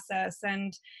the process.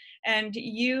 And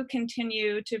you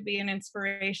continue to be an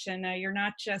inspiration. You're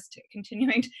not just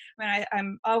continuing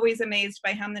I'm always amazed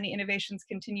by how many innovations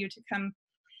continue to come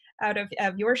out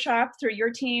of your shop through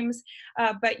your teams,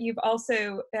 but you've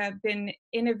also been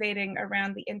innovating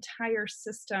around the entire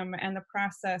system and the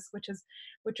process, which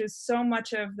is so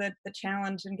much of the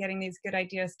challenge in getting these good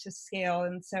ideas to scale.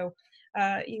 And so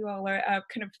you all are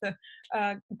kind of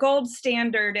the gold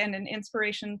standard and an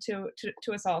inspiration to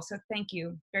us all. So thank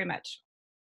you very much.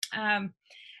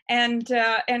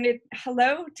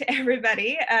 Hello to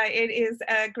everybody. It is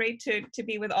great to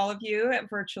be with all of you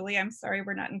virtually. I'm sorry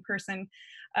we're not in person,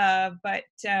 but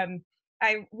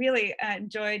I really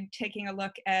enjoyed taking a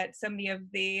look at so many of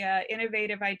the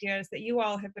innovative ideas that you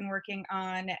all have been working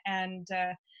on, and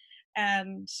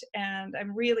I'm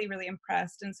really, really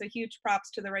impressed. And so huge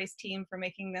props to the RACE team for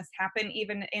making this happen,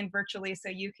 even in virtually, so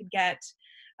you could get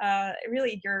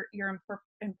really your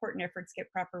important efforts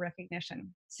get proper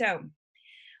recognition. So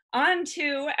on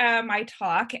to my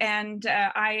talk, and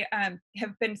I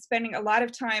have been spending a lot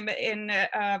of time in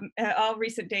all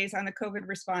recent days on the COVID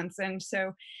response, and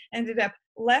so ended up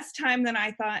less time than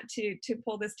I thought to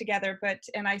pull this together.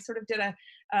 And I sort of did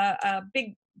a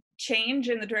big change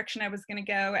in the direction I was going to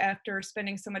go after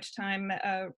spending so much time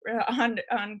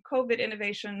on COVID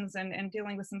innovations and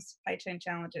dealing with some supply chain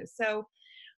challenges. So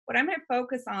what I'm going to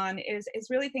focus on is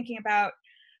really thinking about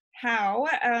how,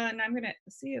 and I'm going to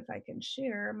see if I can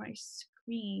share my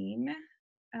screen.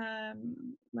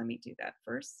 Let me do that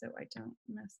first so I don't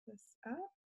mess this up.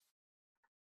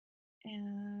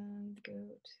 And go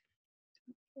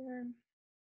to here.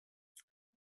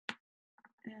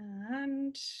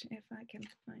 And if I can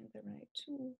find the right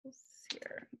tools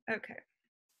here. Okay,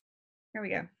 here we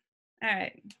go. All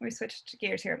right, we switched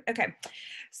gears here. Okay,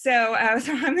 so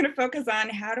I'm going to focus on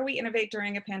how do we innovate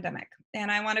during a pandemic,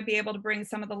 and I want to be able to bring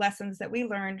some of the lessons that we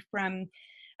learned from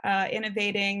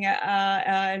innovating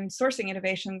and sourcing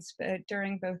innovations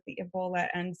during both the Ebola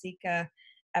and Zika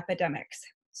epidemics.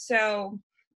 So,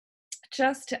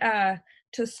 just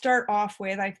to start off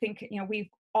with, I think we've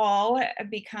all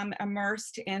become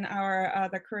immersed in our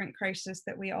the current crisis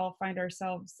that we all find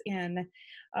ourselves in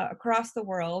across the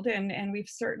world, and we've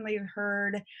certainly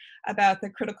heard about the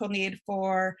critical need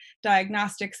for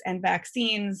diagnostics and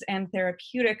vaccines and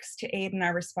therapeutics to aid in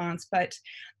our response. But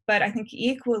I think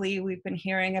equally we've been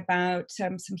hearing about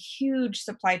some huge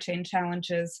supply chain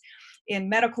challenges in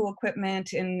medical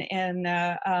equipment, in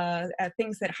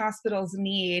things that hospitals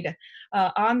need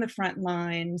on the front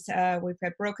lines. We've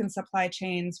got broken supply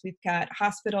chains. We've got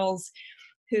hospitals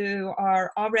who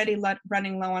are already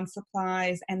running low on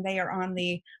supplies, and they are on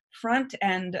the front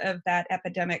end of that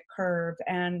epidemic curve.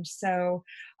 And so,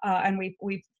 and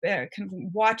we've kind of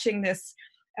watching this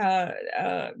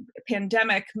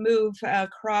pandemic move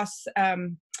across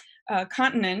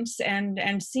continents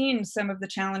and seen some of the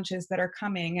challenges that are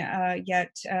coming,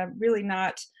 yet really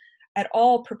not at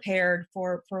all prepared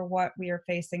for what we are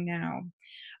facing now.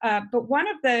 But one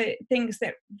of the things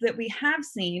that we have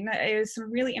seen is some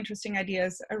really interesting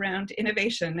ideas around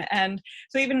innovation. And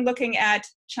so even looking at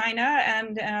China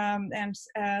and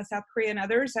South Korea and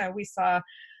others, we saw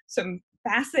some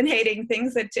fascinating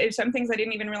things, some things I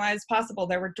didn't even realize possible.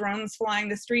 There were drones flying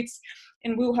the streets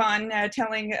in Wuhan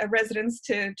telling residents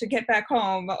to get back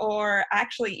home, or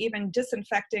actually even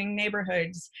disinfecting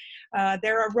neighborhoods.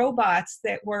 There are robots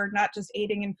that were not just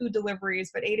aiding in food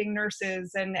deliveries, but aiding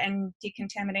nurses and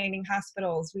decontaminating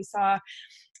hospitals. We saw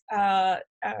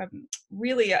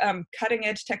really cutting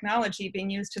edge technology being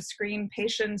used to screen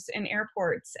patients in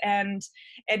airports, and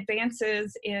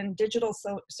advances in digital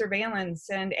surveillance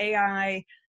and AI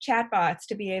chatbots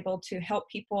to be able to help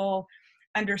people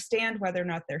understand whether or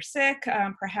not they're sick,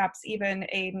 perhaps even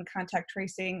aid in contact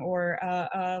tracing, or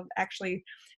actually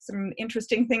some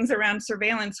interesting things around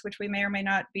surveillance, which we may or may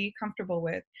not be comfortable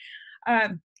with.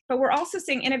 But we're also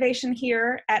seeing innovation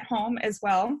here at home as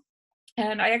well.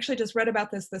 And I actually just read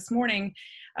about this morning.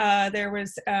 There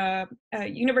was a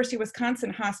University of Wisconsin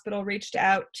hospital reached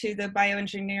out to the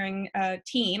bioengineering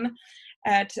team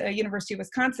at University of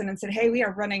Wisconsin and said, hey, we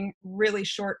are running really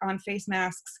short on face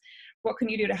masks. What can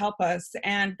you do to help us?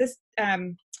 And this, a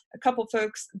couple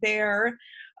folks there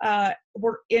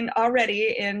were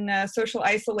already in social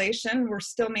isolation. We're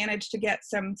still managed to get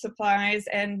some supplies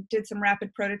and did some rapid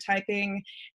prototyping,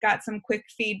 got some quick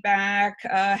feedback,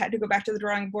 had to go back to the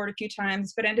drawing board a few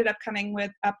times, but ended up coming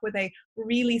up with a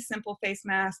really simple face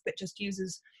mask that just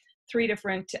uses 3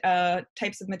 different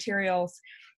types of materials,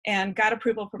 and got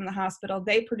approval from the hospital.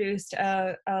 They produced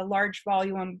a large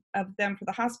volume of them for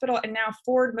the hospital, and now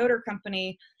Ford Motor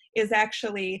Company is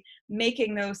actually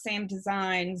making those same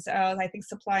designs, I think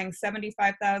supplying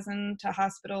 75,000 to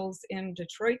hospitals in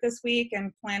Detroit this week,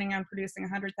 and planning on producing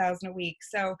 100,000 a week.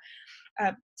 So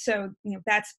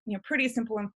that's pretty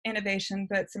simple innovation,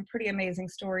 but some pretty amazing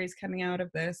stories coming out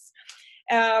of this.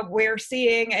 We're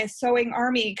seeing a sewing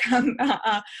army come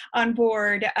on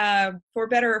board, for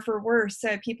better or for worse,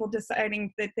 people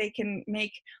deciding that they can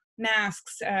make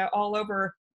masks all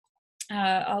over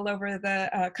all over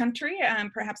the country,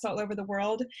 perhaps all over the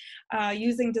world,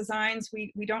 using designs.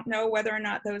 We don't know whether or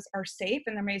not those are safe,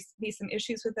 and there may be some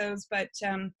issues with those, but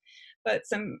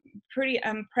some pretty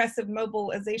impressive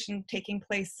mobilization taking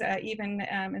place, even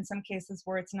in some cases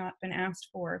where it's not been asked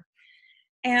for.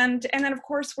 And then, of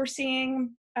course, we're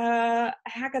seeing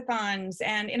hackathons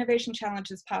and innovation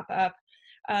challenges pop up.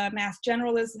 Mass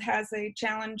General has a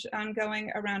challenge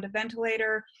ongoing around a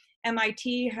ventilator.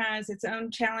 MIT has its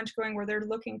own challenge going where they're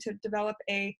looking to develop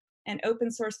an open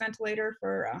source ventilator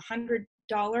for $100.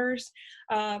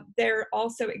 There are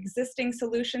also existing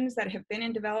solutions that have been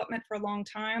in development for a long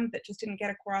time that just didn't get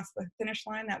across the finish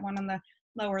line. That one on the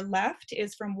lower left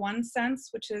is from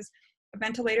OneSense, which is a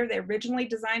ventilator they originally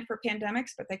designed for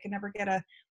pandemics, but they could never get a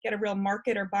real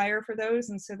market or buyer for those,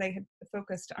 and so they had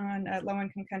focused on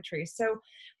low-income countries. So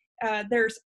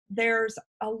there's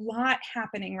a lot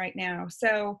happening right now.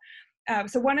 So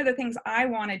one of the things I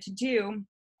wanted to do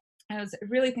was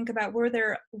really think about, were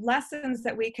there lessons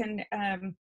that we can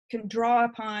draw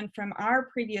upon from our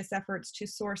previous efforts to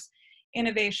source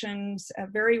innovations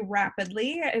very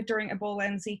rapidly during Ebola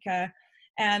and Zika,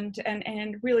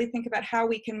 and really think about how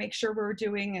we can make sure we're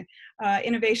doing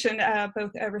innovation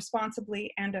both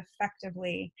responsibly and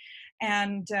effectively,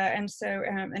 and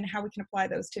how we can apply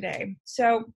those today.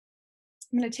 So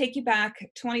I'm going to take you back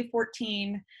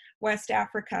 2014, West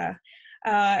Africa.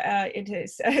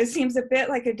 It seems a bit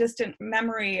like a distant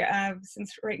memory,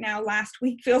 since right now last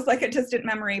week feels like a distant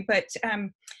memory, but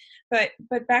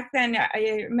back then,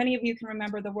 many of you can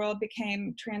remember the world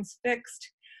became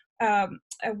transfixed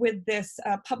with this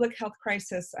public health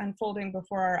crisis unfolding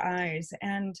before our eyes.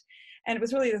 And it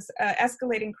was really this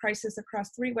escalating crisis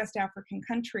across 3 West African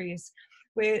countries.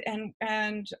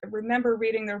 And remember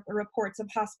reading the reports of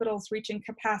hospitals reaching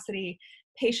capacity,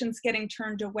 patients getting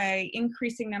turned away,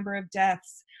 increasing number of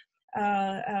deaths.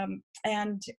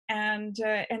 And then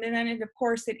of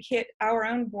course it hit our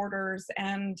own borders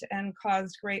and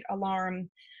caused great alarm,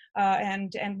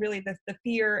 and really the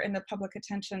fear and the public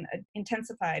attention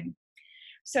intensified.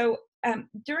 So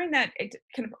during that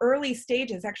kind of early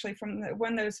stages, actually from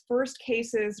when those first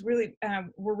cases really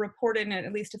were reported and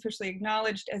at least officially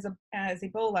acknowledged as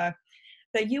Ebola,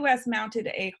 the US mounted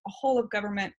a whole of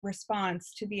government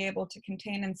response to be able to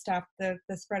contain and stop the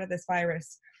spread of this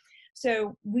virus.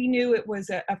 So we knew it was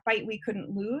a fight we couldn't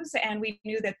lose, and we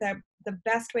knew that the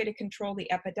best way to control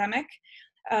the epidemic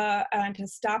and to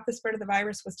stop the spread of the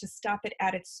virus was to stop it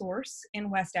at its source in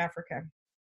West Africa.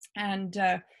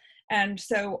 And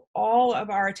so all of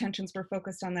our attentions were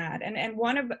focused on that. And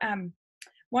one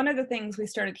of the things we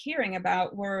started hearing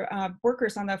about were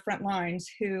workers on the front lines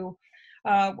who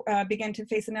began to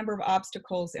face a number of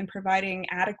obstacles in providing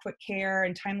adequate care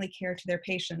and timely care to their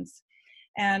patients.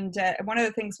 And one of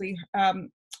the things we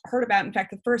heard about, in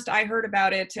fact, the first I heard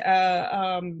about it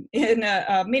in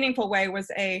a meaningful way,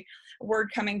 was a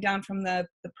word coming down from the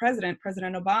President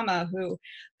Obama,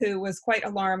 who was quite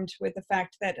alarmed with the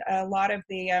fact that a lot of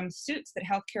the suits that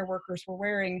healthcare workers were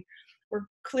wearing were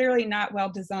clearly not well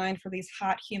designed for these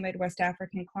hot, humid West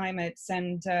African climates,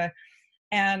 and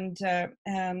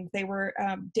they were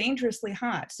dangerously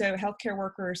hot. So healthcare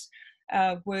workers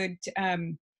would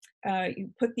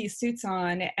put these suits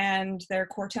on, and their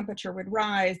core temperature would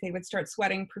rise. They would start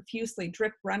sweating profusely,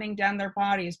 drip running down their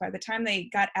bodies. By the time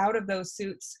they got out of those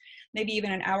suits, maybe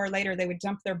even an hour later, they would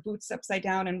dump their boots upside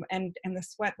down, and the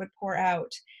sweat would pour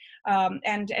out.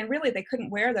 And really, they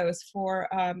couldn't wear those for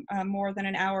more than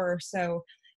an hour or so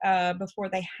before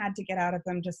they had to get out of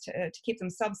them just to keep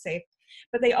themselves safe.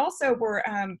 But they also were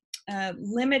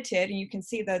limited, and you can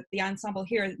see the ensemble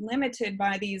here, limited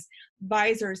by these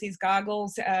visors, these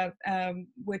goggles,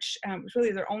 which was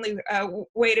really their only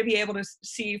way to be able to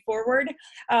see forward.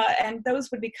 And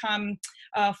those would become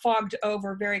fogged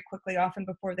over very quickly, often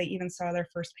before they even saw their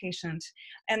first patient.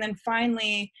 And then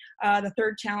finally, the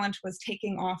third challenge was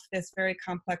taking off this very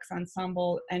complex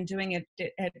ensemble and doing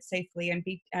it safely and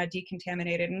be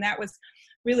decontaminated. And that was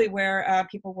really where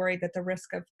people worried that the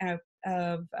risk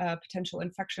of potential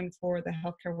infection for the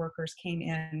healthcare workers came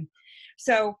in.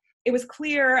 So it was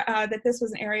clear that this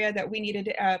was an area that we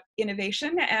needed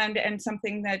innovation, and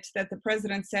something that the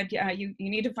president said, yeah, you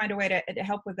need to find a way to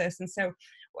help with this. And so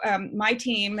my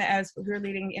team, as we were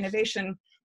leading innovation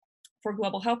for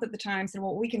global health at the time, said,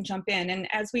 well, we can jump in. And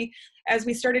as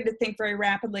we started to think very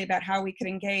rapidly about how we could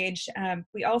engage,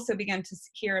 we also began to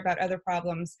hear about other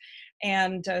problems.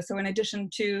 And so in addition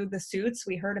to the suits,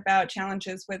 we heard about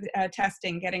challenges with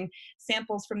testing, getting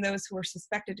samples from those who were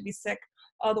suspected to be sick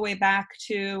all the way back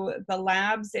to the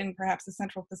labs in perhaps a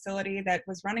central facility that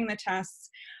was running the tests,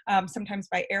 sometimes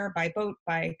by air, by boat,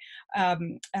 by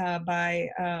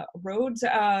roads,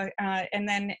 and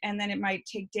then it might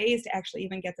take days to actually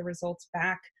even get the results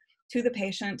back to the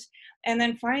patient. And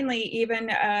then finally,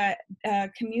 even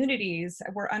communities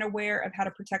were unaware of how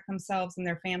to protect themselves and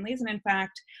their families. And in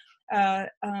fact,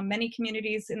 many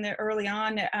communities in the early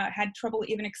on had trouble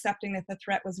even accepting that the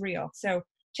threat was real. So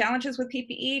challenges with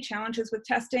PPE, challenges with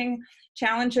testing,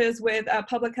 challenges with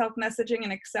public health messaging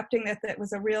and accepting that that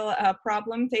was a real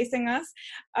problem facing us.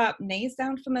 May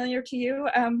sound familiar to you,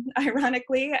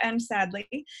 ironically and sadly.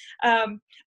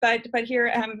 But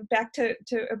here, back to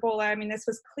Ebola, I mean, this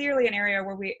was clearly an area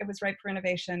where it was ripe for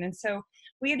innovation. And so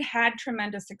we had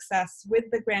tremendous success with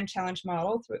the Grand Challenge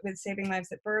model, with Saving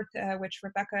Lives at Birth, which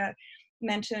Rebecca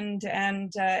mentioned,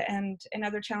 and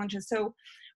other challenges. So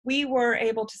we were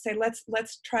able to say,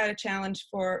 let's try a challenge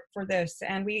for this.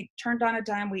 And we turned on a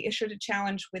dime. We issued a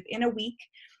challenge within a week.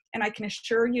 And I can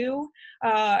assure you,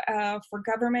 for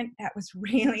government, that was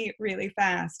really, really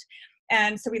fast.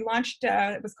 And so we launched,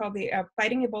 it was called the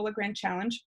Fighting Ebola Grand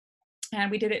Challenge. And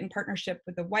we did it in partnership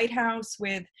with the White House,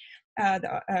 with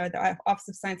the Office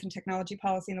of Science and Technology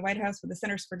Policy in the White House, with the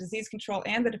Centers for Disease Control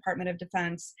and the Department of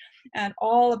Defense, and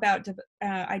all about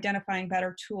identifying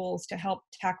better tools to help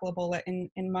tackle Ebola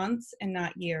in months and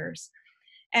not years.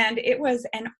 And it was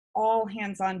an all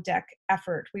hands on deck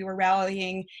effort. We were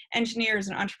rallying engineers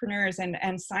and entrepreneurs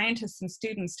and scientists and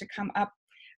students to come up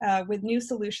with new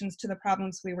solutions to the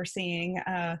problems we were seeing.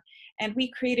 And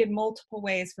we created multiple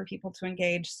ways for people to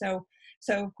engage. So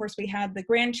of course we had the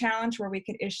Grand Challenge where we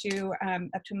could issue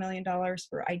up to $1 million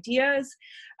for ideas,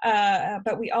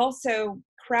 but we also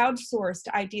crowdsourced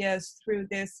ideas through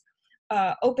this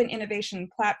open innovation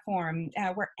platform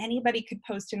where anybody could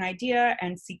post an idea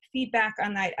and seek feedback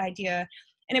on that idea.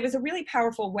 And it was a really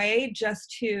powerful way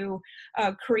just to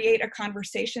create a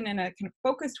conversation in a kind of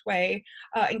focused way,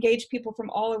 engage people from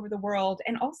all over the world.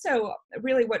 And also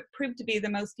really what proved to be the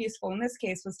most useful in this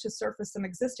case was to surface some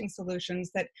existing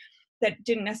solutions that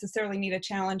didn't necessarily need a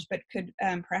challenge, but could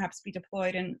perhaps be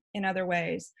deployed in other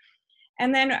ways.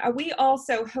 And then we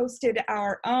also hosted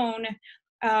our own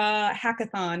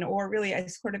hackathon, or really a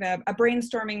sort of a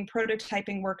brainstorming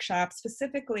prototyping workshop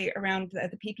specifically around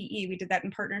the PPE. We did that in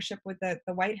partnership with the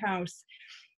White House.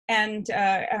 And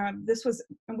this was,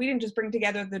 we didn't just bring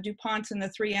together the DuPonts and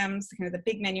the 3Ms, kind of the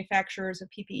big manufacturers of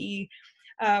PPE.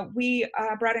 We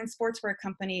brought in sportswear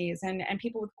companies and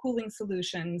people with cooling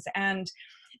solutions and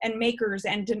makers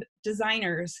and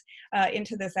designers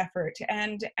into this effort.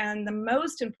 And the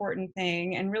most important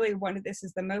thing, and really this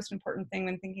is the most important thing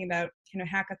when thinking about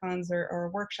hackathons or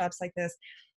workshops like this,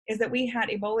 is that we had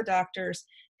Ebola doctors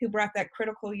who brought that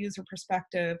critical user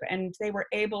perspective, and they were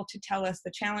able to tell us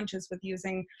the challenges with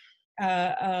using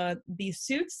these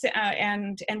suits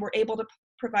and were able to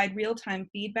provide real-time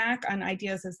feedback on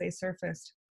ideas as they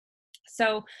surfaced.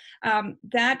 So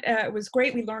that was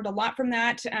great. We learned a lot from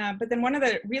that. But then one of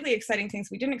the really exciting things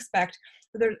we didn't expect,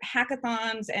 the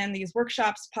hackathons and these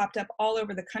workshops popped up all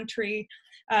over the country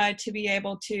to be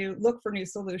able to look for new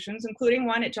solutions, including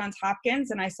one at Johns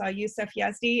Hopkins. And I saw Yusuf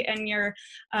Yazdi in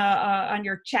on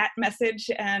your chat message,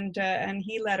 and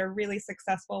he led a really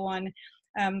successful one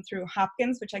through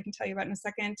Hopkins, which I can tell you about in a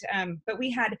second. But we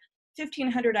had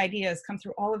 1,500 ideas come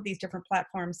through all of these different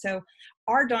platforms. So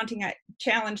our daunting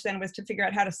challenge then was to figure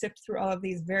out how to sift through all of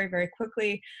these very, very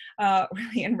quickly,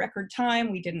 really in record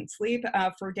time. We didn't sleep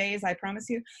for days, I promise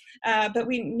you, but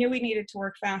we knew we needed to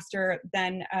work faster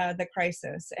than the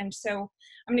crisis. And so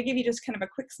I'm gonna give you just kind of a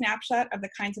quick snapshot of the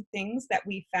kinds of things that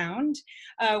we found.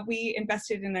 We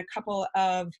invested in a couple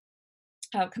of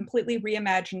completely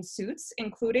reimagined suits,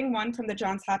 including one from the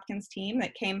Johns Hopkins team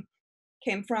that came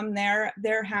from their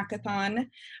hackathon,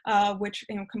 which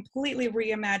completely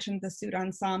reimagined the suit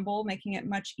ensemble, making it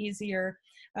much easier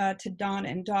to don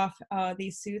and doff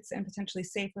these suits and potentially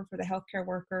safer for the healthcare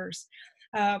workers.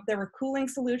 There were cooling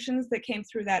solutions that came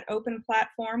through that open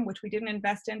platform, which we didn't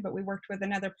invest in, but we worked with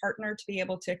another partner to be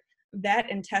able to vet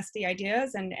and test the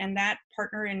ideas, and that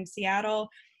partner in Seattle,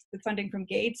 with funding from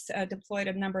Gates, deployed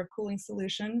a number of cooling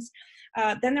solutions.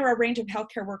 Then there were a range of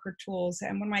healthcare worker tools,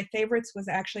 and one of my favorites was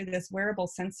actually this wearable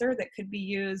sensor that could be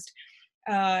used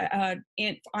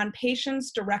on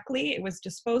patients directly. It was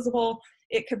disposable.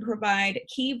 It could provide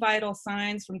key vital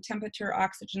signs from temperature,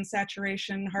 oxygen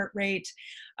saturation, heart rate,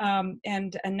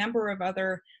 and a number of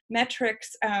other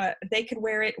metrics. They could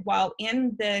wear it while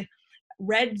in the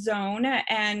red zone,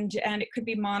 and it could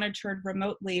be monitored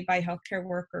remotely by healthcare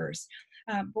workers.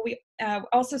 But we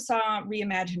also saw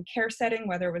reimagined care setting,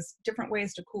 whether it was different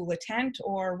ways to cool a tent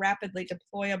or rapidly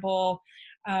deployable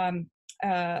kind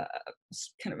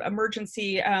of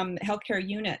emergency healthcare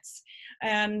units.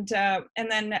 And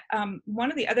then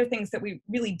one of the other things that we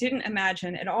really didn't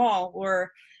imagine at all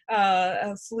were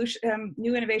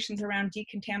new innovations around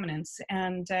decontaminants,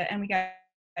 and we got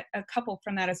a couple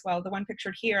from that as well. The one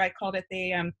pictured here, I called it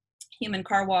the human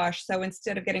car wash. So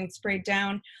instead of getting sprayed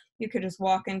down, you could just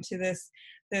walk into this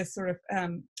sort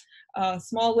of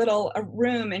small little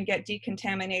room and get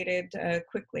decontaminated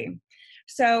quickly.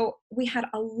 So we had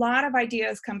a lot of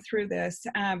ideas come through this,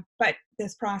 but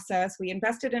this process, we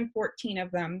invested in 14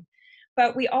 of them,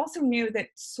 but we also knew that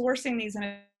sourcing these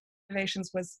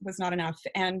innovations was not enough,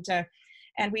 and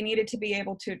we needed to be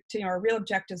able to our real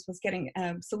objectives was getting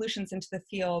solutions into the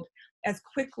field as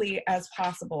quickly as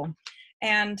possible.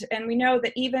 And we know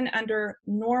that even under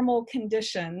normal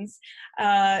conditions,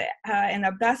 in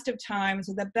the best of times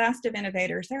with the best of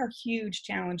innovators, there are huge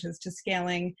challenges to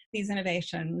scaling these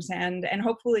innovations. And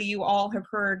hopefully you all have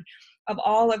heard of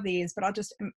all of these, but I'll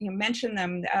just mention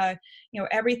them.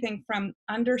 Everything from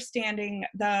understanding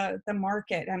the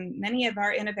market, and many of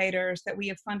our innovators that we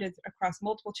have funded across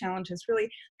multiple challenges really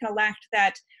kind of lacked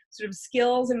that sort of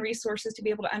skills and resources to be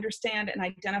able to understand and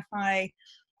identify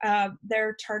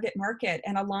their target market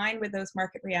and align with those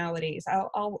market realities.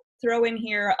 I'll throw in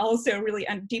here also really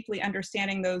deeply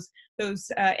understanding those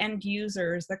end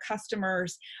users, the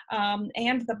customers,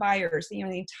 and the buyers. The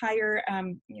entire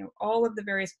all of the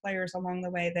various players along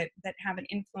the way that have an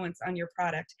influence on your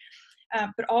product,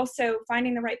 but also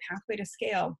finding the right pathway to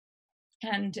scale,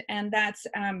 and that's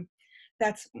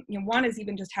one is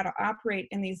even just how to operate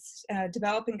in these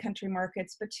developing country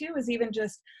markets, but two is even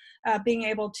just being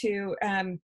able to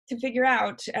figure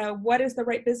out what is the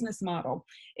right business model.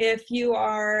 If you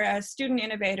are a student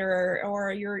innovator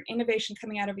or your innovation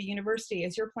coming out of a university,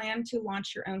 is your plan to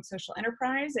launch your own social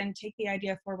enterprise and take the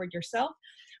idea forward yourself?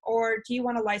 Or do you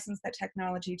want to license that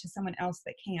technology to someone else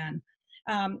that can?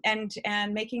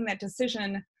 And making that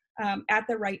decision at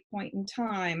the right point in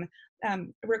time.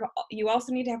 You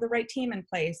also need to have the right team in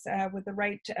place with the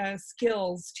right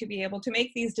skills to be able to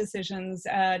make these decisions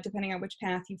depending on which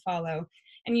path you follow.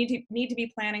 And you need to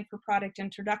be planning for product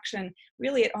introduction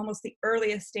really at almost the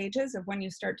earliest stages of when you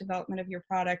start development of your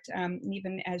product, and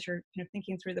even as you're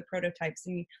thinking through the prototypes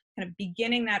and kind of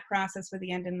beginning that process with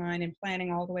the end in mind and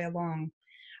planning all the way along.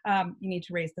 You need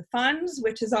to raise the funds,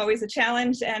 which is always a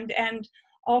challenge, and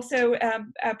also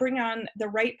bring on the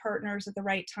right partners at the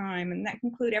right time. And that can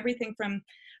include everything from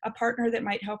a partner that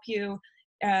might help you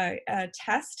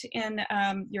test in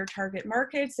your target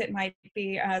markets. It might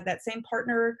be that same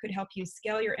partner could help you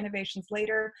scale your innovations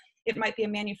later. It might be a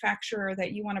manufacturer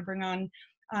that you want to bring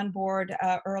on board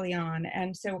early on.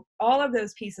 And so all of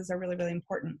those pieces are really, really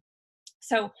important.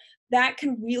 So that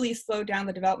can really slow down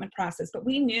the development process. But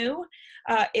we knew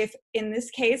if in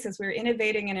this case, as we were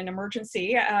innovating in an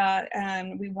emergency,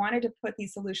 and we wanted to put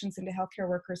these solutions into healthcare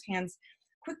workers' hands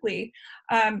quickly,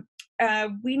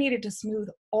 we needed to smooth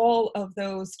all of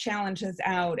those challenges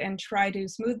out and try to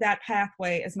smooth that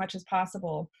pathway as much as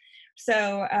possible.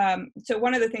 So, so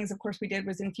one of the things, of course, we did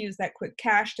was infuse that quick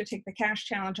cash to take the cash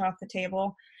challenge off the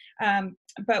table.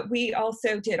 But we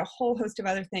also did a whole host of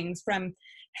other things, from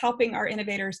helping our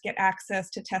innovators get access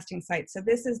to testing sites. So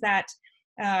this is that,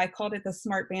 I called it the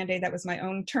smart Band-Aid. That was my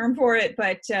own term for it,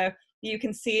 but you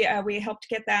can see we helped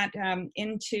get that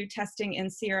into testing in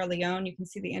Sierra Leone. You can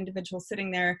see the individual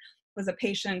sitting there was a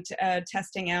patient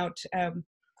testing out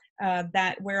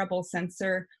that wearable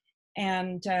sensor,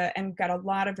 and got a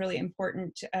lot of really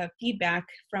important feedback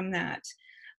from that.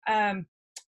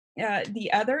 The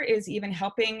other is even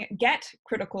helping get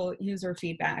critical user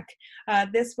feedback.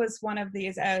 This was one of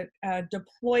these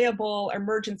deployable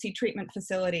emergency treatment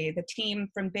facility. The team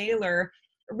from Baylor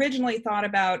originally thought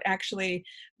about actually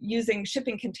using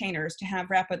shipping containers to have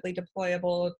rapidly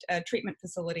deployable treatment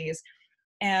facilities.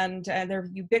 And they're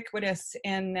ubiquitous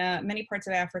in many parts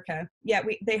of Africa. Yet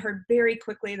they heard very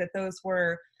quickly that those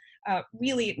were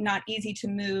really not easy to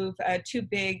move, too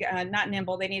big, not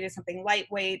nimble. They needed something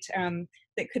lightweight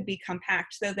that could be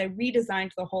compact. So they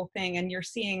redesigned the whole thing, and you're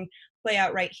seeing play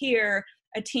out right here,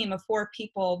 a team of 4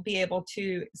 people be able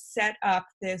to set up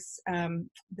this,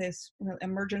 this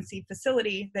emergency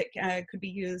facility that could be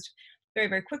used very,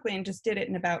 very quickly, and just did it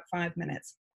in about 5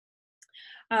 minutes.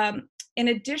 In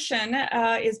addition,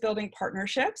 is building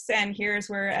partnerships, and here's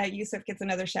where Yusuf gets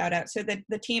another shout out. So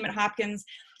the team at Hopkins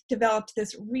developed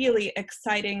this really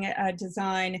exciting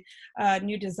design,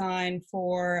 new design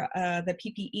for the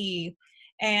PPE.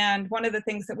 And one of the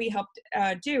things that we helped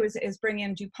do is bring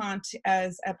in DuPont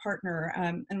as a partner.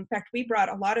 And in fact, we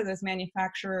brought a lot of those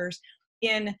manufacturers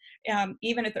in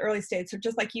even at the early stage. So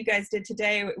just like you guys did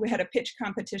today, we had a pitch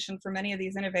competition for many of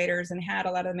these innovators and had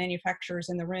a lot of the manufacturers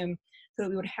in the room so that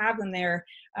we would have them there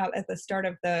at the start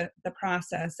of the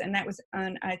process. And that was,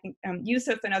 I think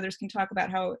Yusuf and others can talk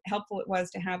about how helpful it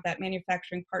was to have that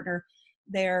manufacturing partner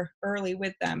there early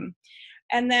with them.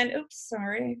 And then, oops,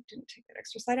 sorry, I didn't take that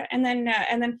extra slide out. And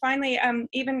then finally,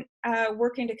 even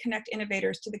working to connect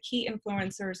innovators to the key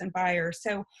influencers and buyers.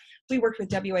 So we worked with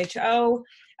WHO.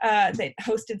 They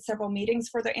hosted several meetings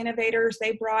for the innovators.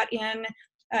 They brought in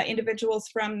individuals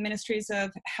from ministries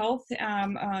of health,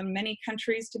 many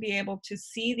countries, to be able to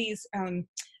see these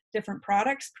different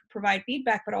products, provide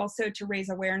feedback, but also to raise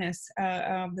awareness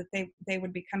that they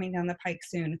would be coming down the pike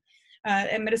soon.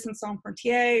 And Médecins Sans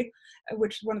Frontières,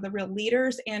 which is one of the real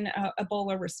leaders in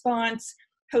Ebola response,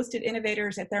 hosted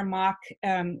innovators at their mock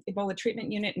Ebola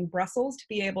treatment unit in Brussels to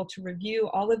be able to review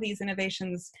all of these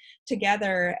innovations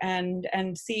together and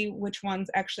see which ones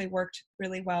actually worked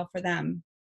really well for them.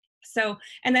 So,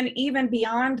 and then even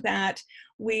beyond that,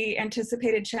 we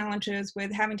anticipated challenges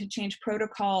with having to change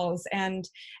protocols and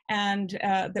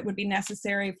that would be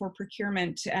necessary for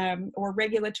procurement or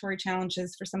regulatory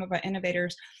challenges for some of our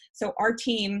innovators. So our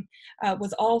team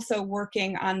was also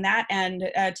working on that end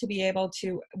to be able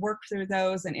to work through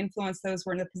those and influence those who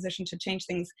were in a position to change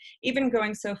things, even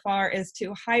going so far as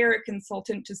to hire a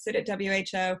consultant to sit at WHO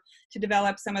to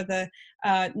develop some of the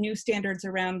new standards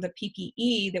around the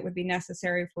PPE that would be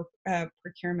necessary for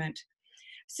procurement.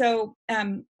 So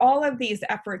all of these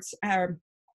efforts are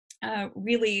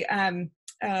really,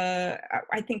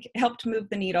 I think, helped move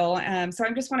the needle. So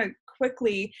I just want to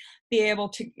quickly be able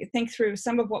to think through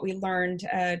some of what we learned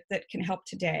that can help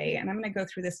today. And I'm going to go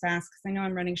through this fast because I know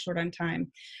I'm running short on time.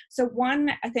 So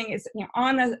one thing is,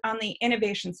 on the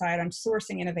innovation side, on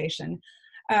sourcing innovation,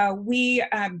 we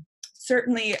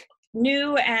certainly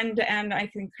knew and I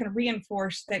think kind of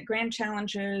reinforced that grand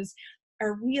challenges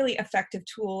are a really effective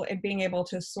tool at being able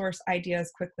to source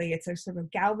ideas quickly. It's a sort of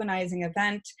galvanizing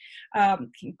event,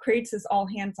 creates this all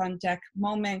hands on deck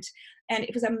moment. And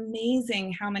it was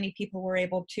amazing how many people were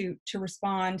able to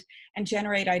respond and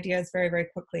generate ideas very, very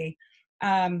quickly.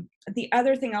 The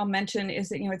other thing I'll mention is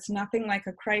that, it's nothing like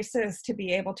a crisis to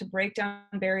be able to break down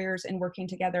barriers and working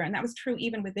together. And that was true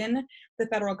even within the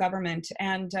federal government.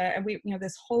 And we,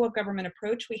 this whole of government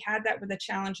approach, we had that with a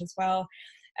challenge as well.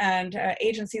 And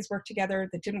agencies work together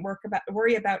that didn't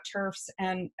worry about turfs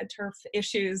and turf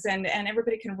issues, and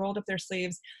everybody can roll up their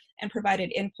sleeves and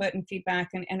provided input and feedback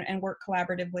and work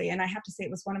collaboratively. And I have to say,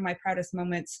 it was one of my proudest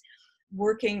moments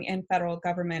working in federal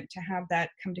government to have that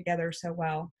come together so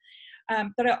well.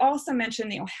 But I also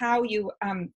mentioned, how you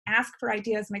ask for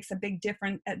ideas makes a big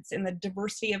difference in the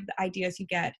diversity of the ideas you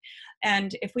get.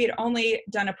 And if we had only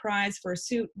done a prize for a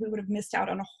suit, we would have missed out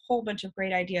on a whole bunch of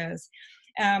great ideas.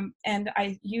 And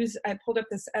I pulled up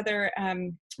this other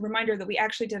reminder that we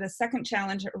actually did a second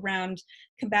challenge around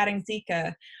combating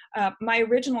Zika. My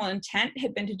original intent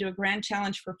had been to do a grand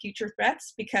challenge for future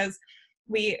threats because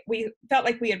we felt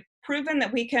like we had proven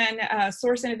that we can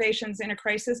source innovations in a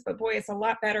crisis, but boy, it's a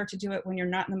lot better to do it when you're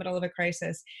not in the middle of a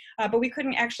crisis. But we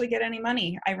couldn't actually get any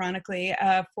money, ironically,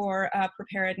 for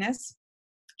preparedness.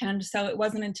 And so it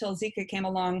wasn't until Zika came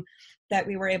along that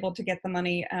we were able to get the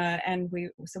money, and we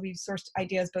sourced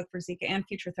ideas both for Zika and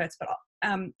future threats. But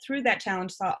through that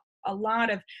challenge, saw a lot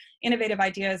of innovative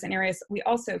ideas in areas we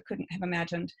also couldn't have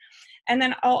imagined. And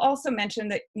then I'll also mention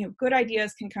that good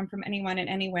ideas can come from anyone and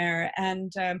anywhere.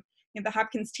 And the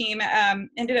Hopkins team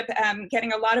ended up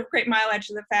getting a lot of great mileage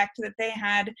of the fact that they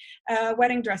had a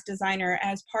wedding dress designer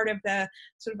as part of the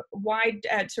sort of wide,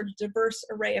 sort of diverse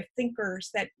array of thinkers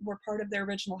that were part of their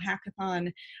original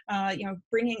hackathon.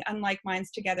 Bringing unlike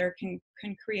minds together can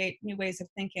create new ways of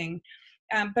thinking.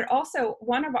 But also,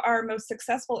 one of our most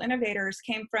successful innovators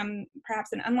came from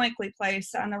perhaps an unlikely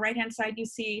place. On the right-hand side, you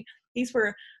see these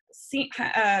were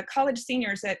college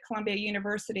seniors at Columbia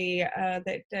University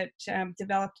that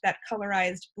developed that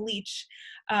colorized bleach,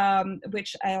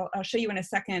 which I'll show you in a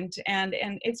second. And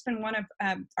it's been one of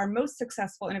our most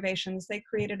successful innovations. They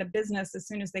created a business as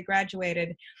soon as they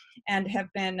graduated and have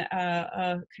been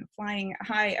flying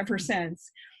high ever since.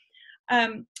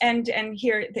 And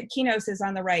here the Kinos is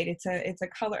on the right. It's a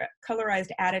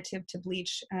colorized additive to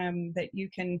bleach that you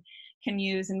can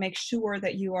use and make sure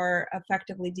that you are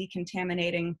effectively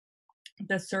decontaminating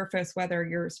the surface, whether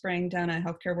you're spraying down a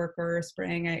healthcare worker or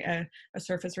spraying a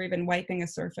surface or even wiping a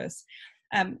surface.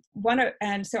 And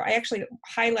so I actually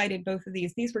highlighted both of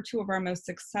these. These were two of our most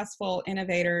successful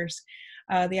innovators.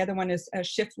 The other one is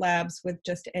Shift Labs with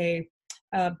just a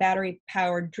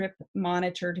battery-powered drip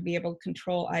monitor to be able to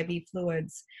control IV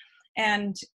fluids.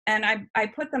 And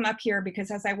I put them up here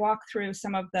because as I walk through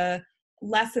some of the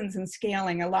lessons in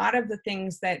scaling, a lot of the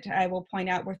things that I will point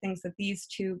out were things that these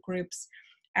two groups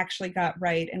actually got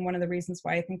right, and one of the reasons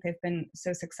why I think they've been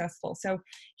so successful. So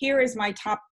here is my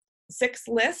top 6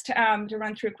 list to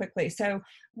run through quickly. So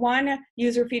 1,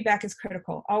 user feedback is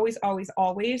critical, always, always,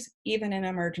 always, even in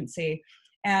emergency.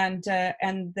 And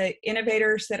the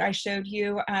innovators that I showed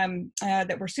you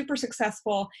that were super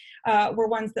successful were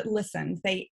ones that listened.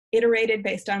 They iterated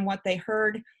based on what they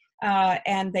heard,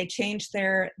 and they changed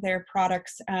their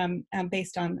products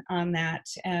based on that,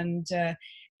 and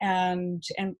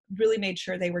really made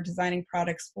sure they were designing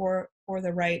products for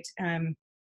the right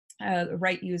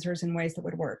users in ways that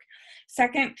would work.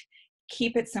 Second,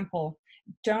 keep it simple.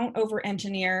 Don't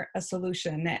over-engineer a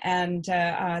solution, and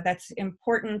that's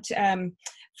important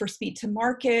for speed to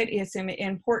market. It's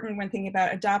important when thinking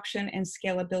about adoption and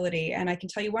scalability. And I can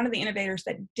tell you one of the innovators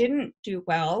that didn't do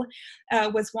well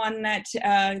was one that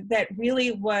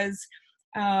really was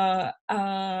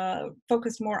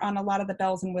focused more on a lot of the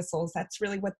bells and whistles. That's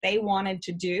really what they wanted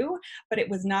to do, but it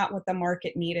was not what the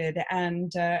market needed,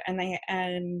 and they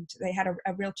had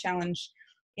a real challenge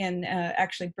in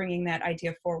actually bringing that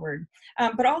idea forward.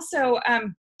 But also,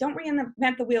 don't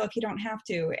reinvent the wheel if you don't have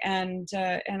to, and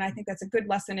I think that's a good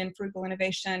lesson in frugal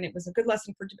innovation. It was a good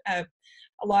lesson for a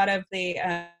lot of the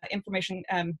information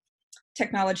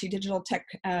technology, digital tech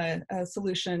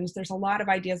solutions. There's a lot of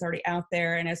ideas already out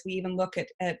there, and as we even look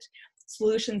at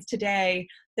solutions today,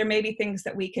 there may be things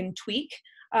that we can tweak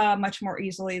much more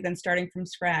easily than starting from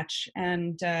scratch,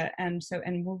 and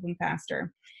move them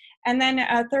faster. And then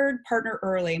third, partner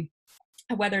early.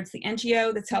 Whether it's the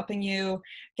NGO that's helping you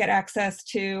get access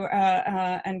to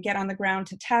and get on the ground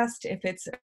to test, if it's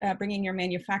bringing your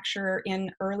manufacturer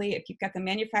in early, if you've got the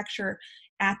manufacturer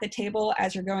at the table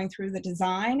as you're going through the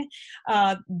design,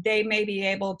 they may be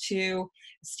able to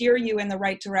steer you in the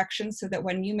right direction so that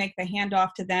when you make the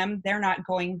handoff to them, they're not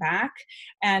going back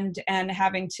and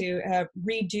having to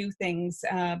redo things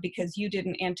because you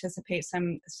didn't anticipate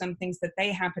some things that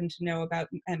they happen to know about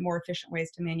more efficient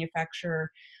ways to manufacture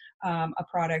a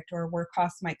product, or where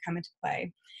costs might come into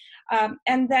play.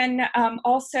 And then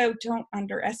also don't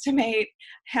underestimate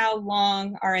how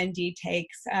long R&D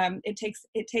takes.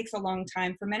 It takes a long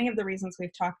time for many of the reasons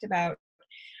we've talked about.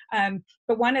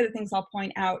 But one of the things I'll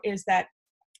point out is that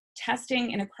testing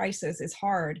in a crisis is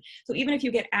hard. So even if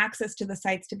you get access to the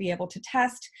sites to be able to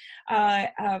test,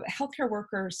 healthcare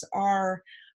workers are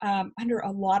under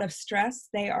a lot of stress.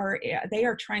 They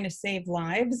are trying to save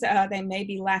lives. They may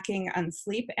be lacking on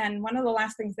sleep, and one of the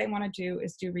last things they want to do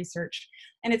is do research.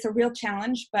 And it's a real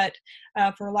challenge, but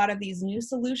for a lot of these new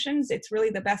solutions, it's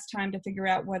really the best time to figure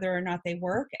out whether or not they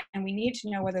work, and we need to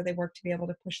know whether they work to be able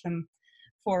to push them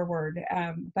forward.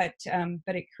 But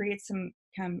it creates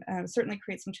certainly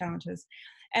creates some challenges.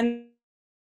 And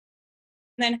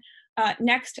then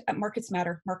next, markets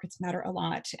matter. Markets matter a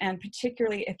lot, and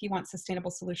particularly if you want sustainable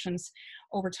solutions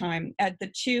over time.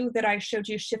 The two that I showed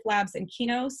you, Shift Labs and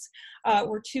Kinos,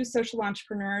 were two social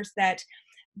entrepreneurs that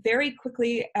very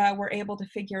quickly were able to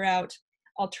figure out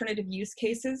alternative use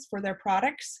cases for their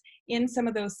products in some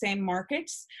of those same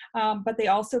markets, but they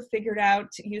also figured out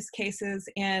use cases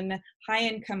in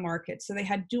high-income markets, so they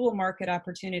had dual market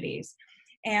opportunities.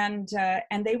 And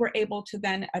they were able to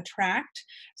then attract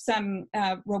some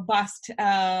robust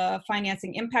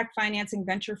financing, impact financing,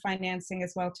 venture financing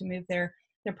as well, to move their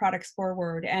products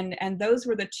forward. And those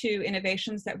were the two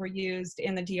innovations that were used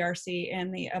in the DRC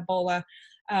in the Ebola,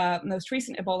 most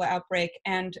recent Ebola outbreak.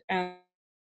 And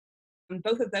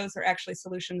both of those are actually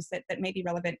solutions that may be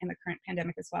relevant in the current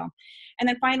pandemic as well. And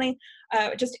then finally,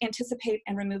 just anticipate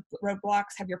and remove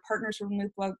roadblocks, have your partners remove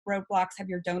roadblocks, have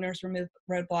your donors remove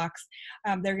roadblocks.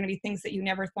 There are going to be things that you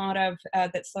never thought of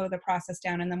that slow the process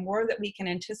down. And the more that we can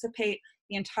anticipate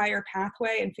the entire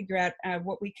pathway and figure out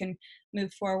what we can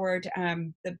move forward,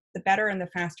 the better and the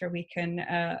faster we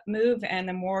can move, and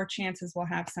the more chances we'll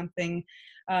have something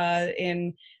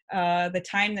in the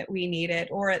time that we need it,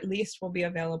 or at least will be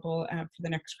available for the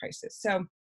next crisis. So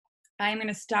I'm going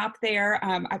to stop there.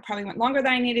 I probably went longer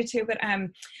than I needed to, but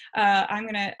I'm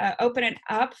going to open it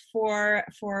up for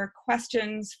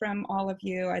questions from all of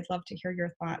you. I'd love to hear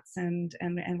your thoughts and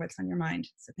what's on your mind.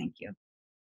 So thank you.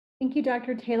 Thank you,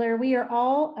 Dr. Taylor. We are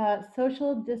all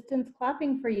social distance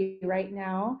clapping for you right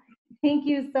now. Thank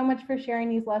you so much for sharing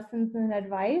these lessons and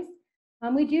advice.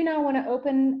 We do now want to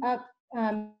open up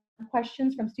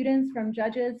questions from students, from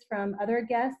judges, from other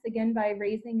guests, again by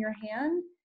raising your hand.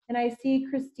 And I see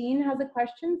Christine has a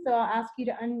question, so I'll ask you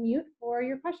to unmute for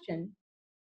your question.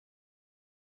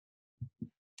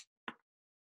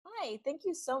 Hi, thank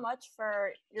you so much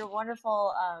for your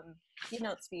wonderful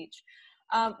keynote speech.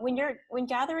 When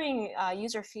gathering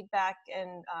user feedback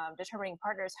and determining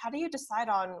partners, how do you decide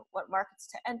on what markets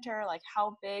to enter? Like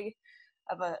how big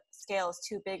of a scale is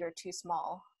too big or too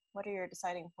small? What are your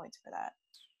deciding points for that?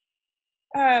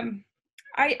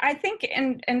 I think,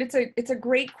 and it's a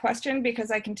great question,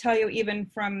 because I can tell you, even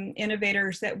from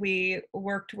innovators that we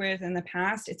worked with in the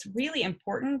past, it's really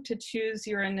important to choose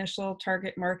your initial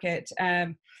target market.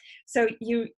 So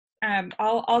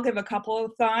I'll give a couple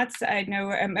of thoughts. I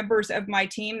know members of my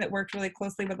team that worked really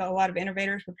closely with a lot of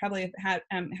innovators would probably have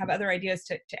other ideas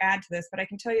to add to this, but I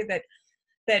can tell you that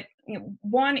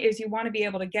one is you want to be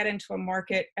able to get into a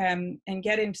market and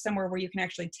get into somewhere where you can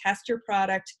actually test your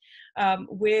product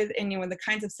with, and in the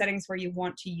kinds of settings where you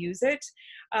want to use it,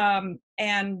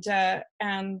 and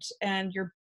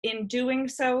you're, in doing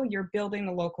so, you're building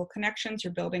the local connections.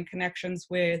 You're building connections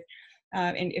with,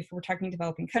 and if we're talking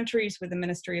developing countries, with the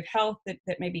Ministry of Health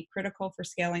that may be critical for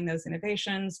scaling those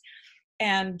innovations.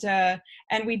 And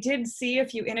we did see a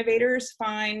few innovators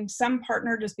find some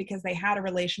partner just because they had a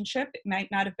relationship. It might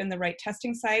not have been the right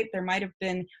testing site. There might have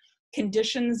been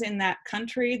conditions in that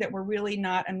country that were really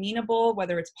not amenable,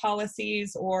 whether it's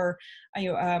policies or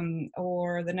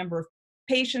or the number of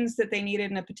patients that they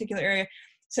needed in a particular area.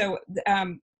 So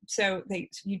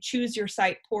you choose your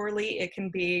site poorly, it can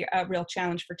be a real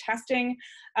challenge for testing,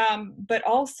 but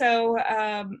also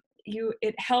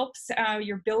it helps,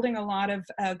 you're building a lot of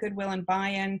goodwill and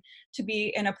buy-in to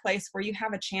be in a place where you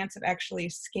have a chance of actually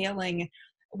scaling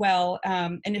well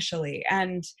initially.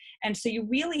 And so you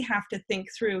really have to think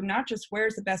through not just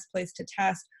where's the best place to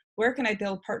test, where can I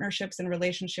build partnerships and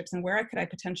relationships, and where could I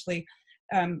potentially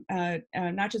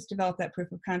not just develop that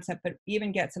proof of concept, but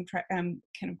even get some kind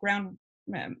of ground,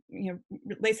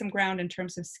 lay some ground in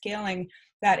terms of scaling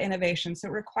that innovation. So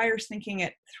it requires thinking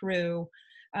it through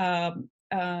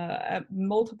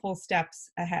multiple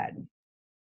steps ahead.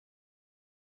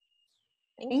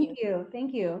 Thank you.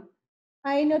 Thank you.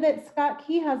 I know that Scott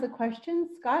Key has a question.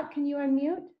 Scott, can you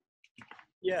unmute?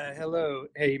 Yeah, hello.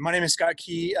 Hey, my name is Scott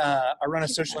Key. I run a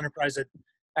social enterprise that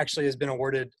actually has been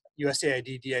awarded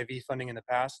USAID DIV funding in the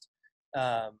past.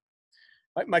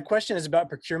 My question is about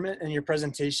procurement. In your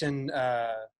presentation,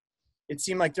 it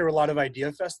seemed like there were a lot of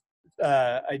idea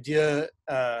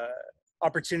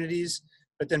opportunities,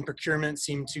 but then procurement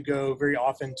seemed to go very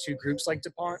often to groups like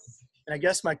DuPont. And I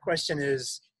guess my question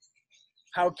is,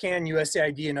 how can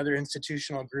USAID and other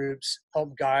institutional groups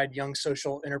help guide young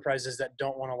social enterprises that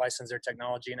don't want to license their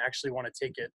technology and actually want to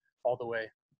take it all the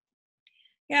way?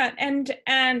 Yeah, and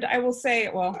I will say,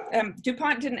 well,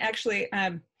 DuPont didn't actually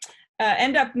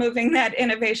end up moving that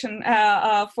innovation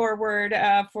forward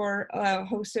for a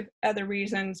host of other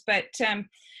reasons, but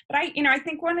I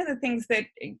think one of the things that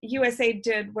USAID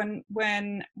did when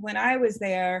I was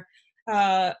there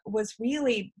was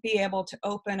really be able to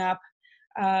open up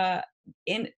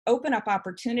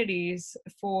opportunities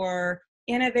for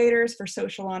innovators, for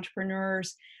social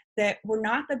entrepreneurs that were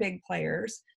not the big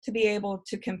players, to be able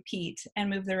to compete and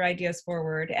move their ideas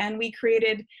forward. And we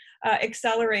created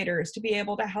accelerators to be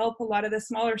able to help a lot of the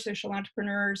smaller social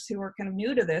entrepreneurs who are kind of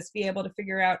new to this be able to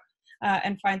figure out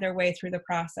and find their way through the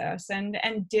process. And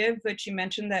DIV, that you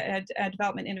mentioned, that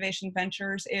Development Innovation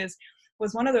Ventures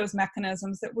was one of those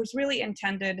mechanisms that was really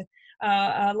intended,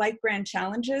 like Grand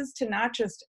Challenges, to not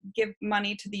just give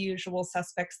money to the usual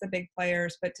suspects, the big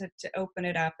players, but to open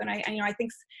it up. And I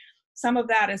think some of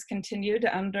that has continued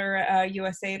under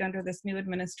USAID under this new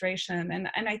administration.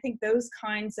 And I think those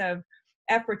kinds of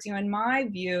efforts, in my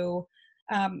view,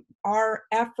 our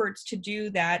efforts to do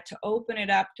that, to open it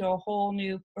up to a whole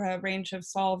new range of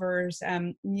solvers,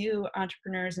 new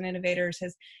entrepreneurs and innovators,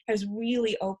 has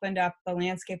really opened up the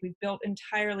landscape. We've built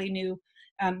entirely new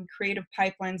creative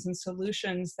pipelines and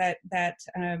solutions that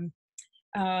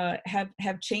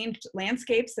have changed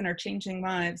landscapes and are changing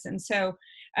lives. And so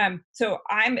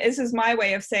this is my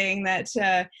way of saying that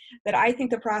I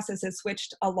think the process has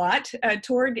switched a lot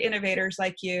toward innovators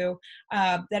like you.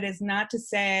 That is not to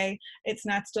say it's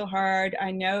not still hard.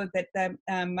 I know that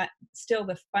still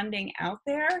the funding out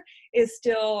there is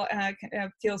still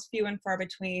feels few and far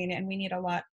between, and we need a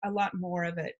lot more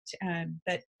of it.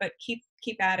 But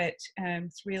keep at it.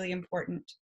 It's really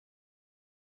important.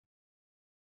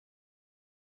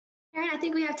 Karen, I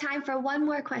think we have time for one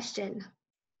more question.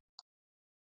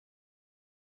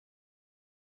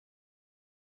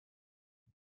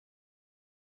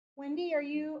 Wendy, are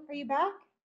you back?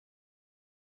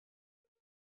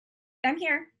 I'm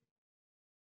here.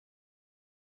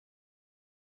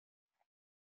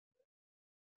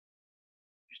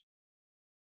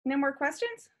 No more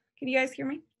questions? Can you guys hear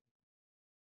me?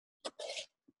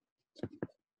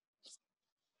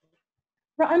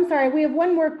 I'm sorry, we have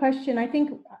one more question. I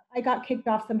think I got kicked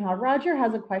off somehow. Roger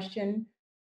has a question.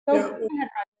 Go Yeah, ahead,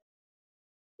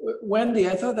 Wendy,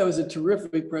 I thought that was a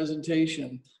terrific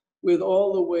presentation with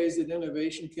all the ways that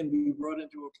innovation can be brought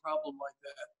into a problem like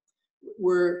that.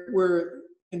 We're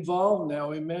involved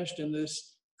now, enmeshed in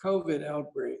this COVID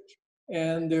outbreak,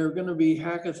 and there are going to be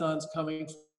hackathons coming.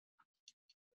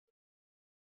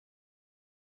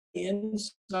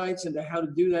 Insights into how to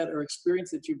do that or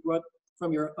experience that you brought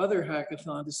from your other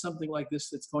hackathon to something like this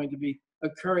that's going to be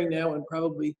occurring now and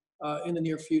probably in the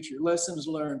near future. Lessons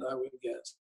learned, I would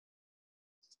guess.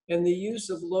 And the use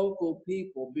of local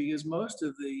people, because most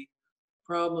of the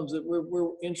problems that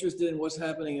we're interested in what's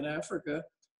happening in Africa,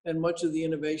 and much of the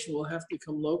innovation will have to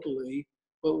come locally,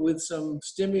 but with some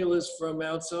stimulus from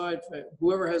outside,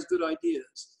 whoever has good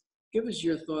ideas. Give us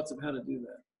your thoughts of how to do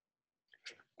that.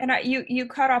 And you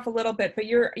cut off a little bit, but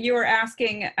you were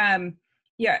asking,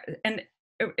 yeah, and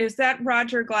is that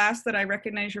Roger Glass that I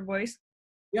recognize your voice?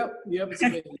 Yep, it's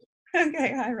amazing.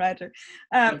 Okay, hi Roger.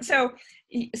 So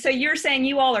you're saying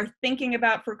you all are thinking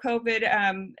about for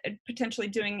COVID potentially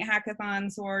doing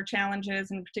hackathons or challenges,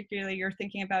 and particularly you're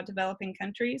thinking about developing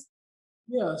countries?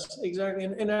 Yes, exactly.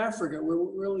 In Africa, we're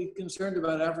really concerned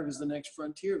about Africa as the next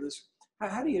frontier of this.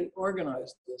 How do you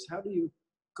organize this? How do you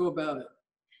go about it?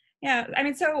 Yeah, I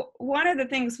mean, so one of the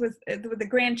things with the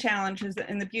grand challenge is,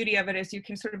 and the beauty of it is you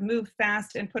can sort of move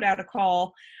fast and put out a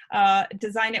call,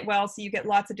 design it well so you get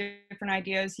lots of different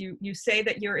ideas. You say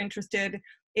that you're interested.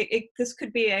 This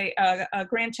could be a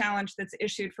grand challenge that's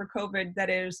issued for COVID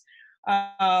that is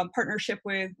partnership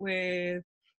with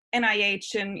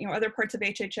NIH and other parts of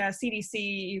HHS, CDC.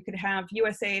 You could have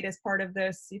USAID as part of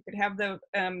this. You could have the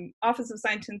Office of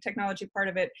Science and Technology part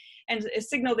of it, and a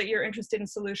signal that you're interested in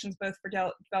solutions both for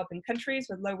developing countries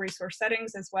with low resource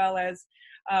settings as well as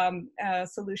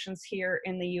solutions here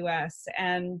in the U.S.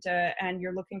 And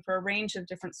you're looking for a range of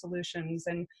different solutions.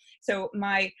 And so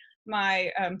my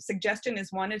suggestion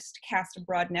is, one is to cast a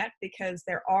broad net, because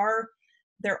there are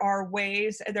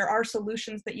ways, there are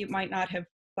solutions that you might not have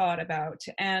thought about,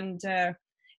 and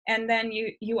then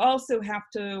you also have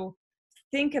to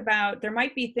think about, there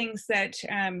might be things that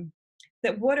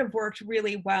that would have worked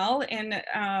really well in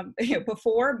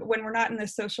before, when we're not in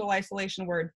this social isolation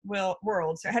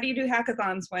world. So how do you do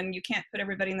hackathons when you can't put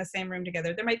everybody in the same room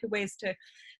together? There might be ways to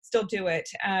still do it,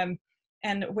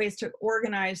 and ways to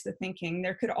organize the thinking.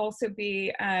 There could also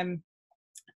be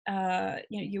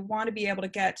you want to be able to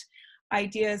get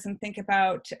ideas and think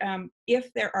about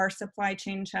if there are supply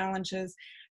chain challenges,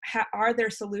 are there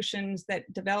solutions that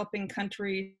developing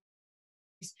countries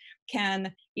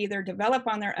can either develop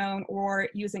on their own, or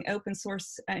using open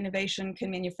source innovation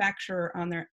can manufacture on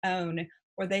their own,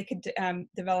 or they could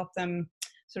develop them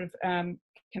sort of kind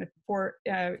of for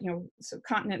so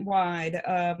continent wide,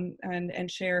 and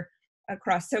share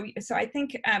across. So I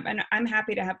think, and I'm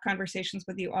happy to have conversations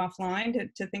with you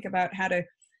offline to think about how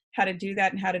to do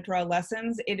that and how to draw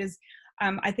lessons. It is,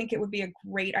 I think it would be a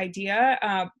great idea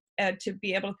to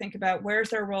be able to think about where's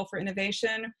their role for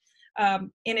innovation,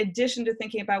 in addition to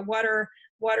thinking about what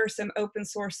are some open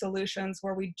source solutions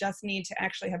where we just need to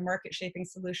actually have market shaping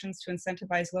solutions to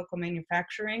incentivize local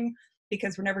manufacturing,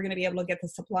 because we're never going to be able to get the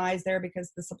supplies there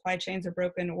because the supply chains are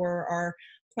broken, or our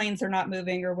planes are not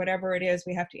moving, or whatever it is.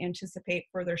 We have to anticipate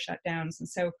further shutdowns. And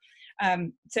so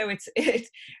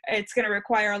it's going to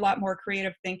require a lot more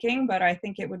creative thinking, but I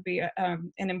think it would be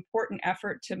an important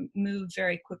effort to move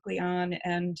very quickly on,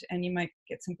 and you might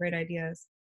get some great ideas.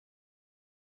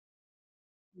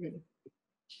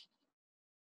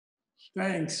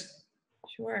 Thanks.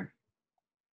 Sure.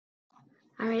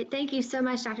 All right, thank you so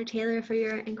much, Dr. Taylor, for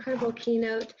your incredible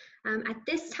keynote. At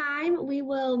this time, we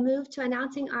will move to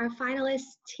announcing our finalist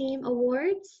team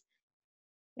awards.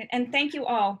 And thank you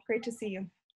all. Great to see you.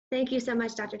 Thank you so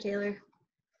much, Dr. Taylor.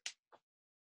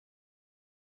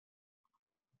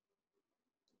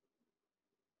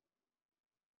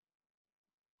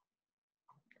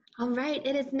 All right,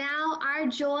 it is now our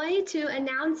joy to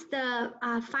announce the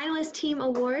finalist team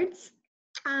awards.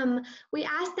 We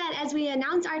ask that as we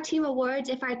announce our team awards,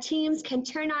 if our teams can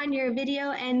turn on your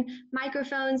video and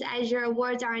microphones as your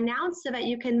awards are announced, so that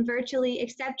you can virtually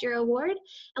accept your award.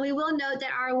 And we will note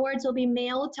that our awards will be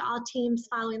mailed to all teams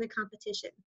following the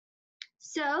competition.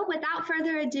 So without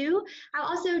further ado, I'll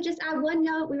also just add one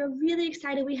note. We were really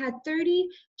excited. We had 30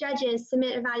 judges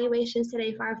submit evaluations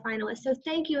today for our finalists. So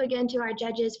thank you again to our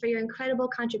judges for your incredible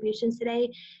contributions today.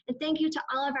 And thank you to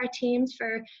all of our teams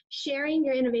for sharing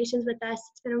your innovations with us.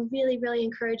 It's been a really, really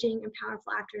encouraging and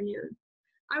powerful afternoon.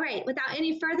 All right, without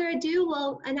any further ado,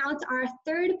 we'll announce our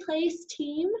third place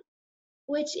team,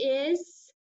 which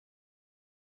is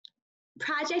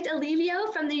Project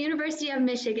Alivio from the University of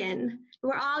Michigan.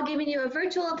 We're all giving you a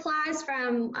virtual applause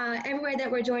from everywhere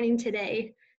that we're joining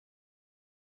today.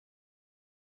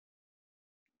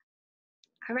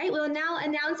 All right, we'll now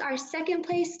announce our second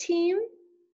place team,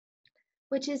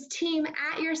 which is Team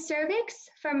At Your Cervix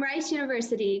from Rice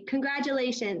University.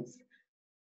 Congratulations.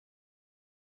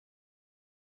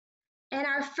 And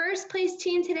our first place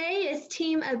team today is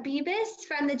Team Abibis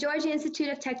from the Georgia Institute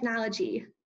of Technology.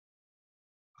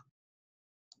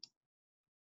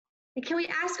 And can we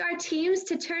ask our teams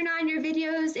to turn on your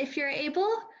videos if you're able?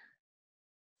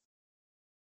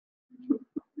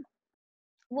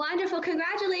 Wonderful,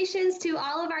 congratulations to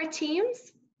all of our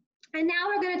teams. And now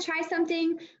we're going to try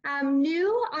something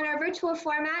new on our virtual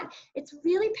format. It's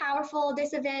really powerful,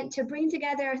 this event, to bring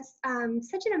together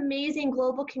such an amazing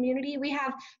global community. We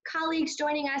have colleagues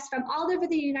joining us from all over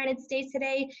the United States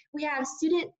today. We have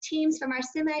student teams from our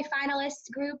semi-finalist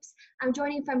groups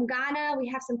joining from Ghana. We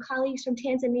have some colleagues from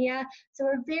Tanzania. So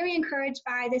we're very encouraged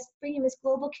by this, bringing this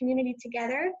global community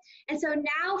together. And so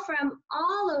now from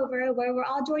all over, where we're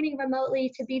all joining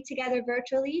remotely to be together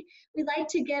virtually, we'd like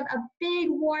to give a big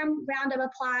warm round of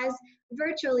applause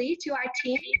virtually to our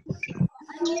team.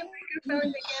 Unmute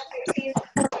microphones again for team.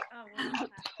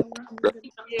 Thank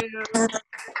you.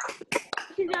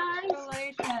 Thank you guys.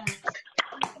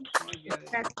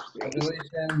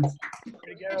 Congratulations.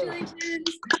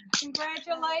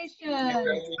 Congratulations. Congratulations.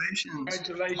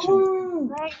 Congratulations.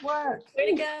 Woo. Great work. Way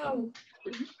to go.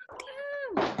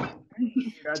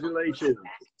 Congratulations.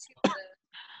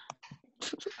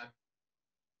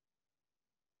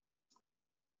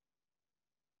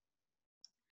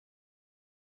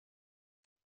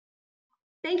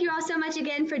 Thank you all so much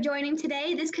again for joining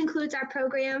today. This concludes our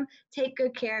program. Take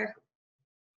good care.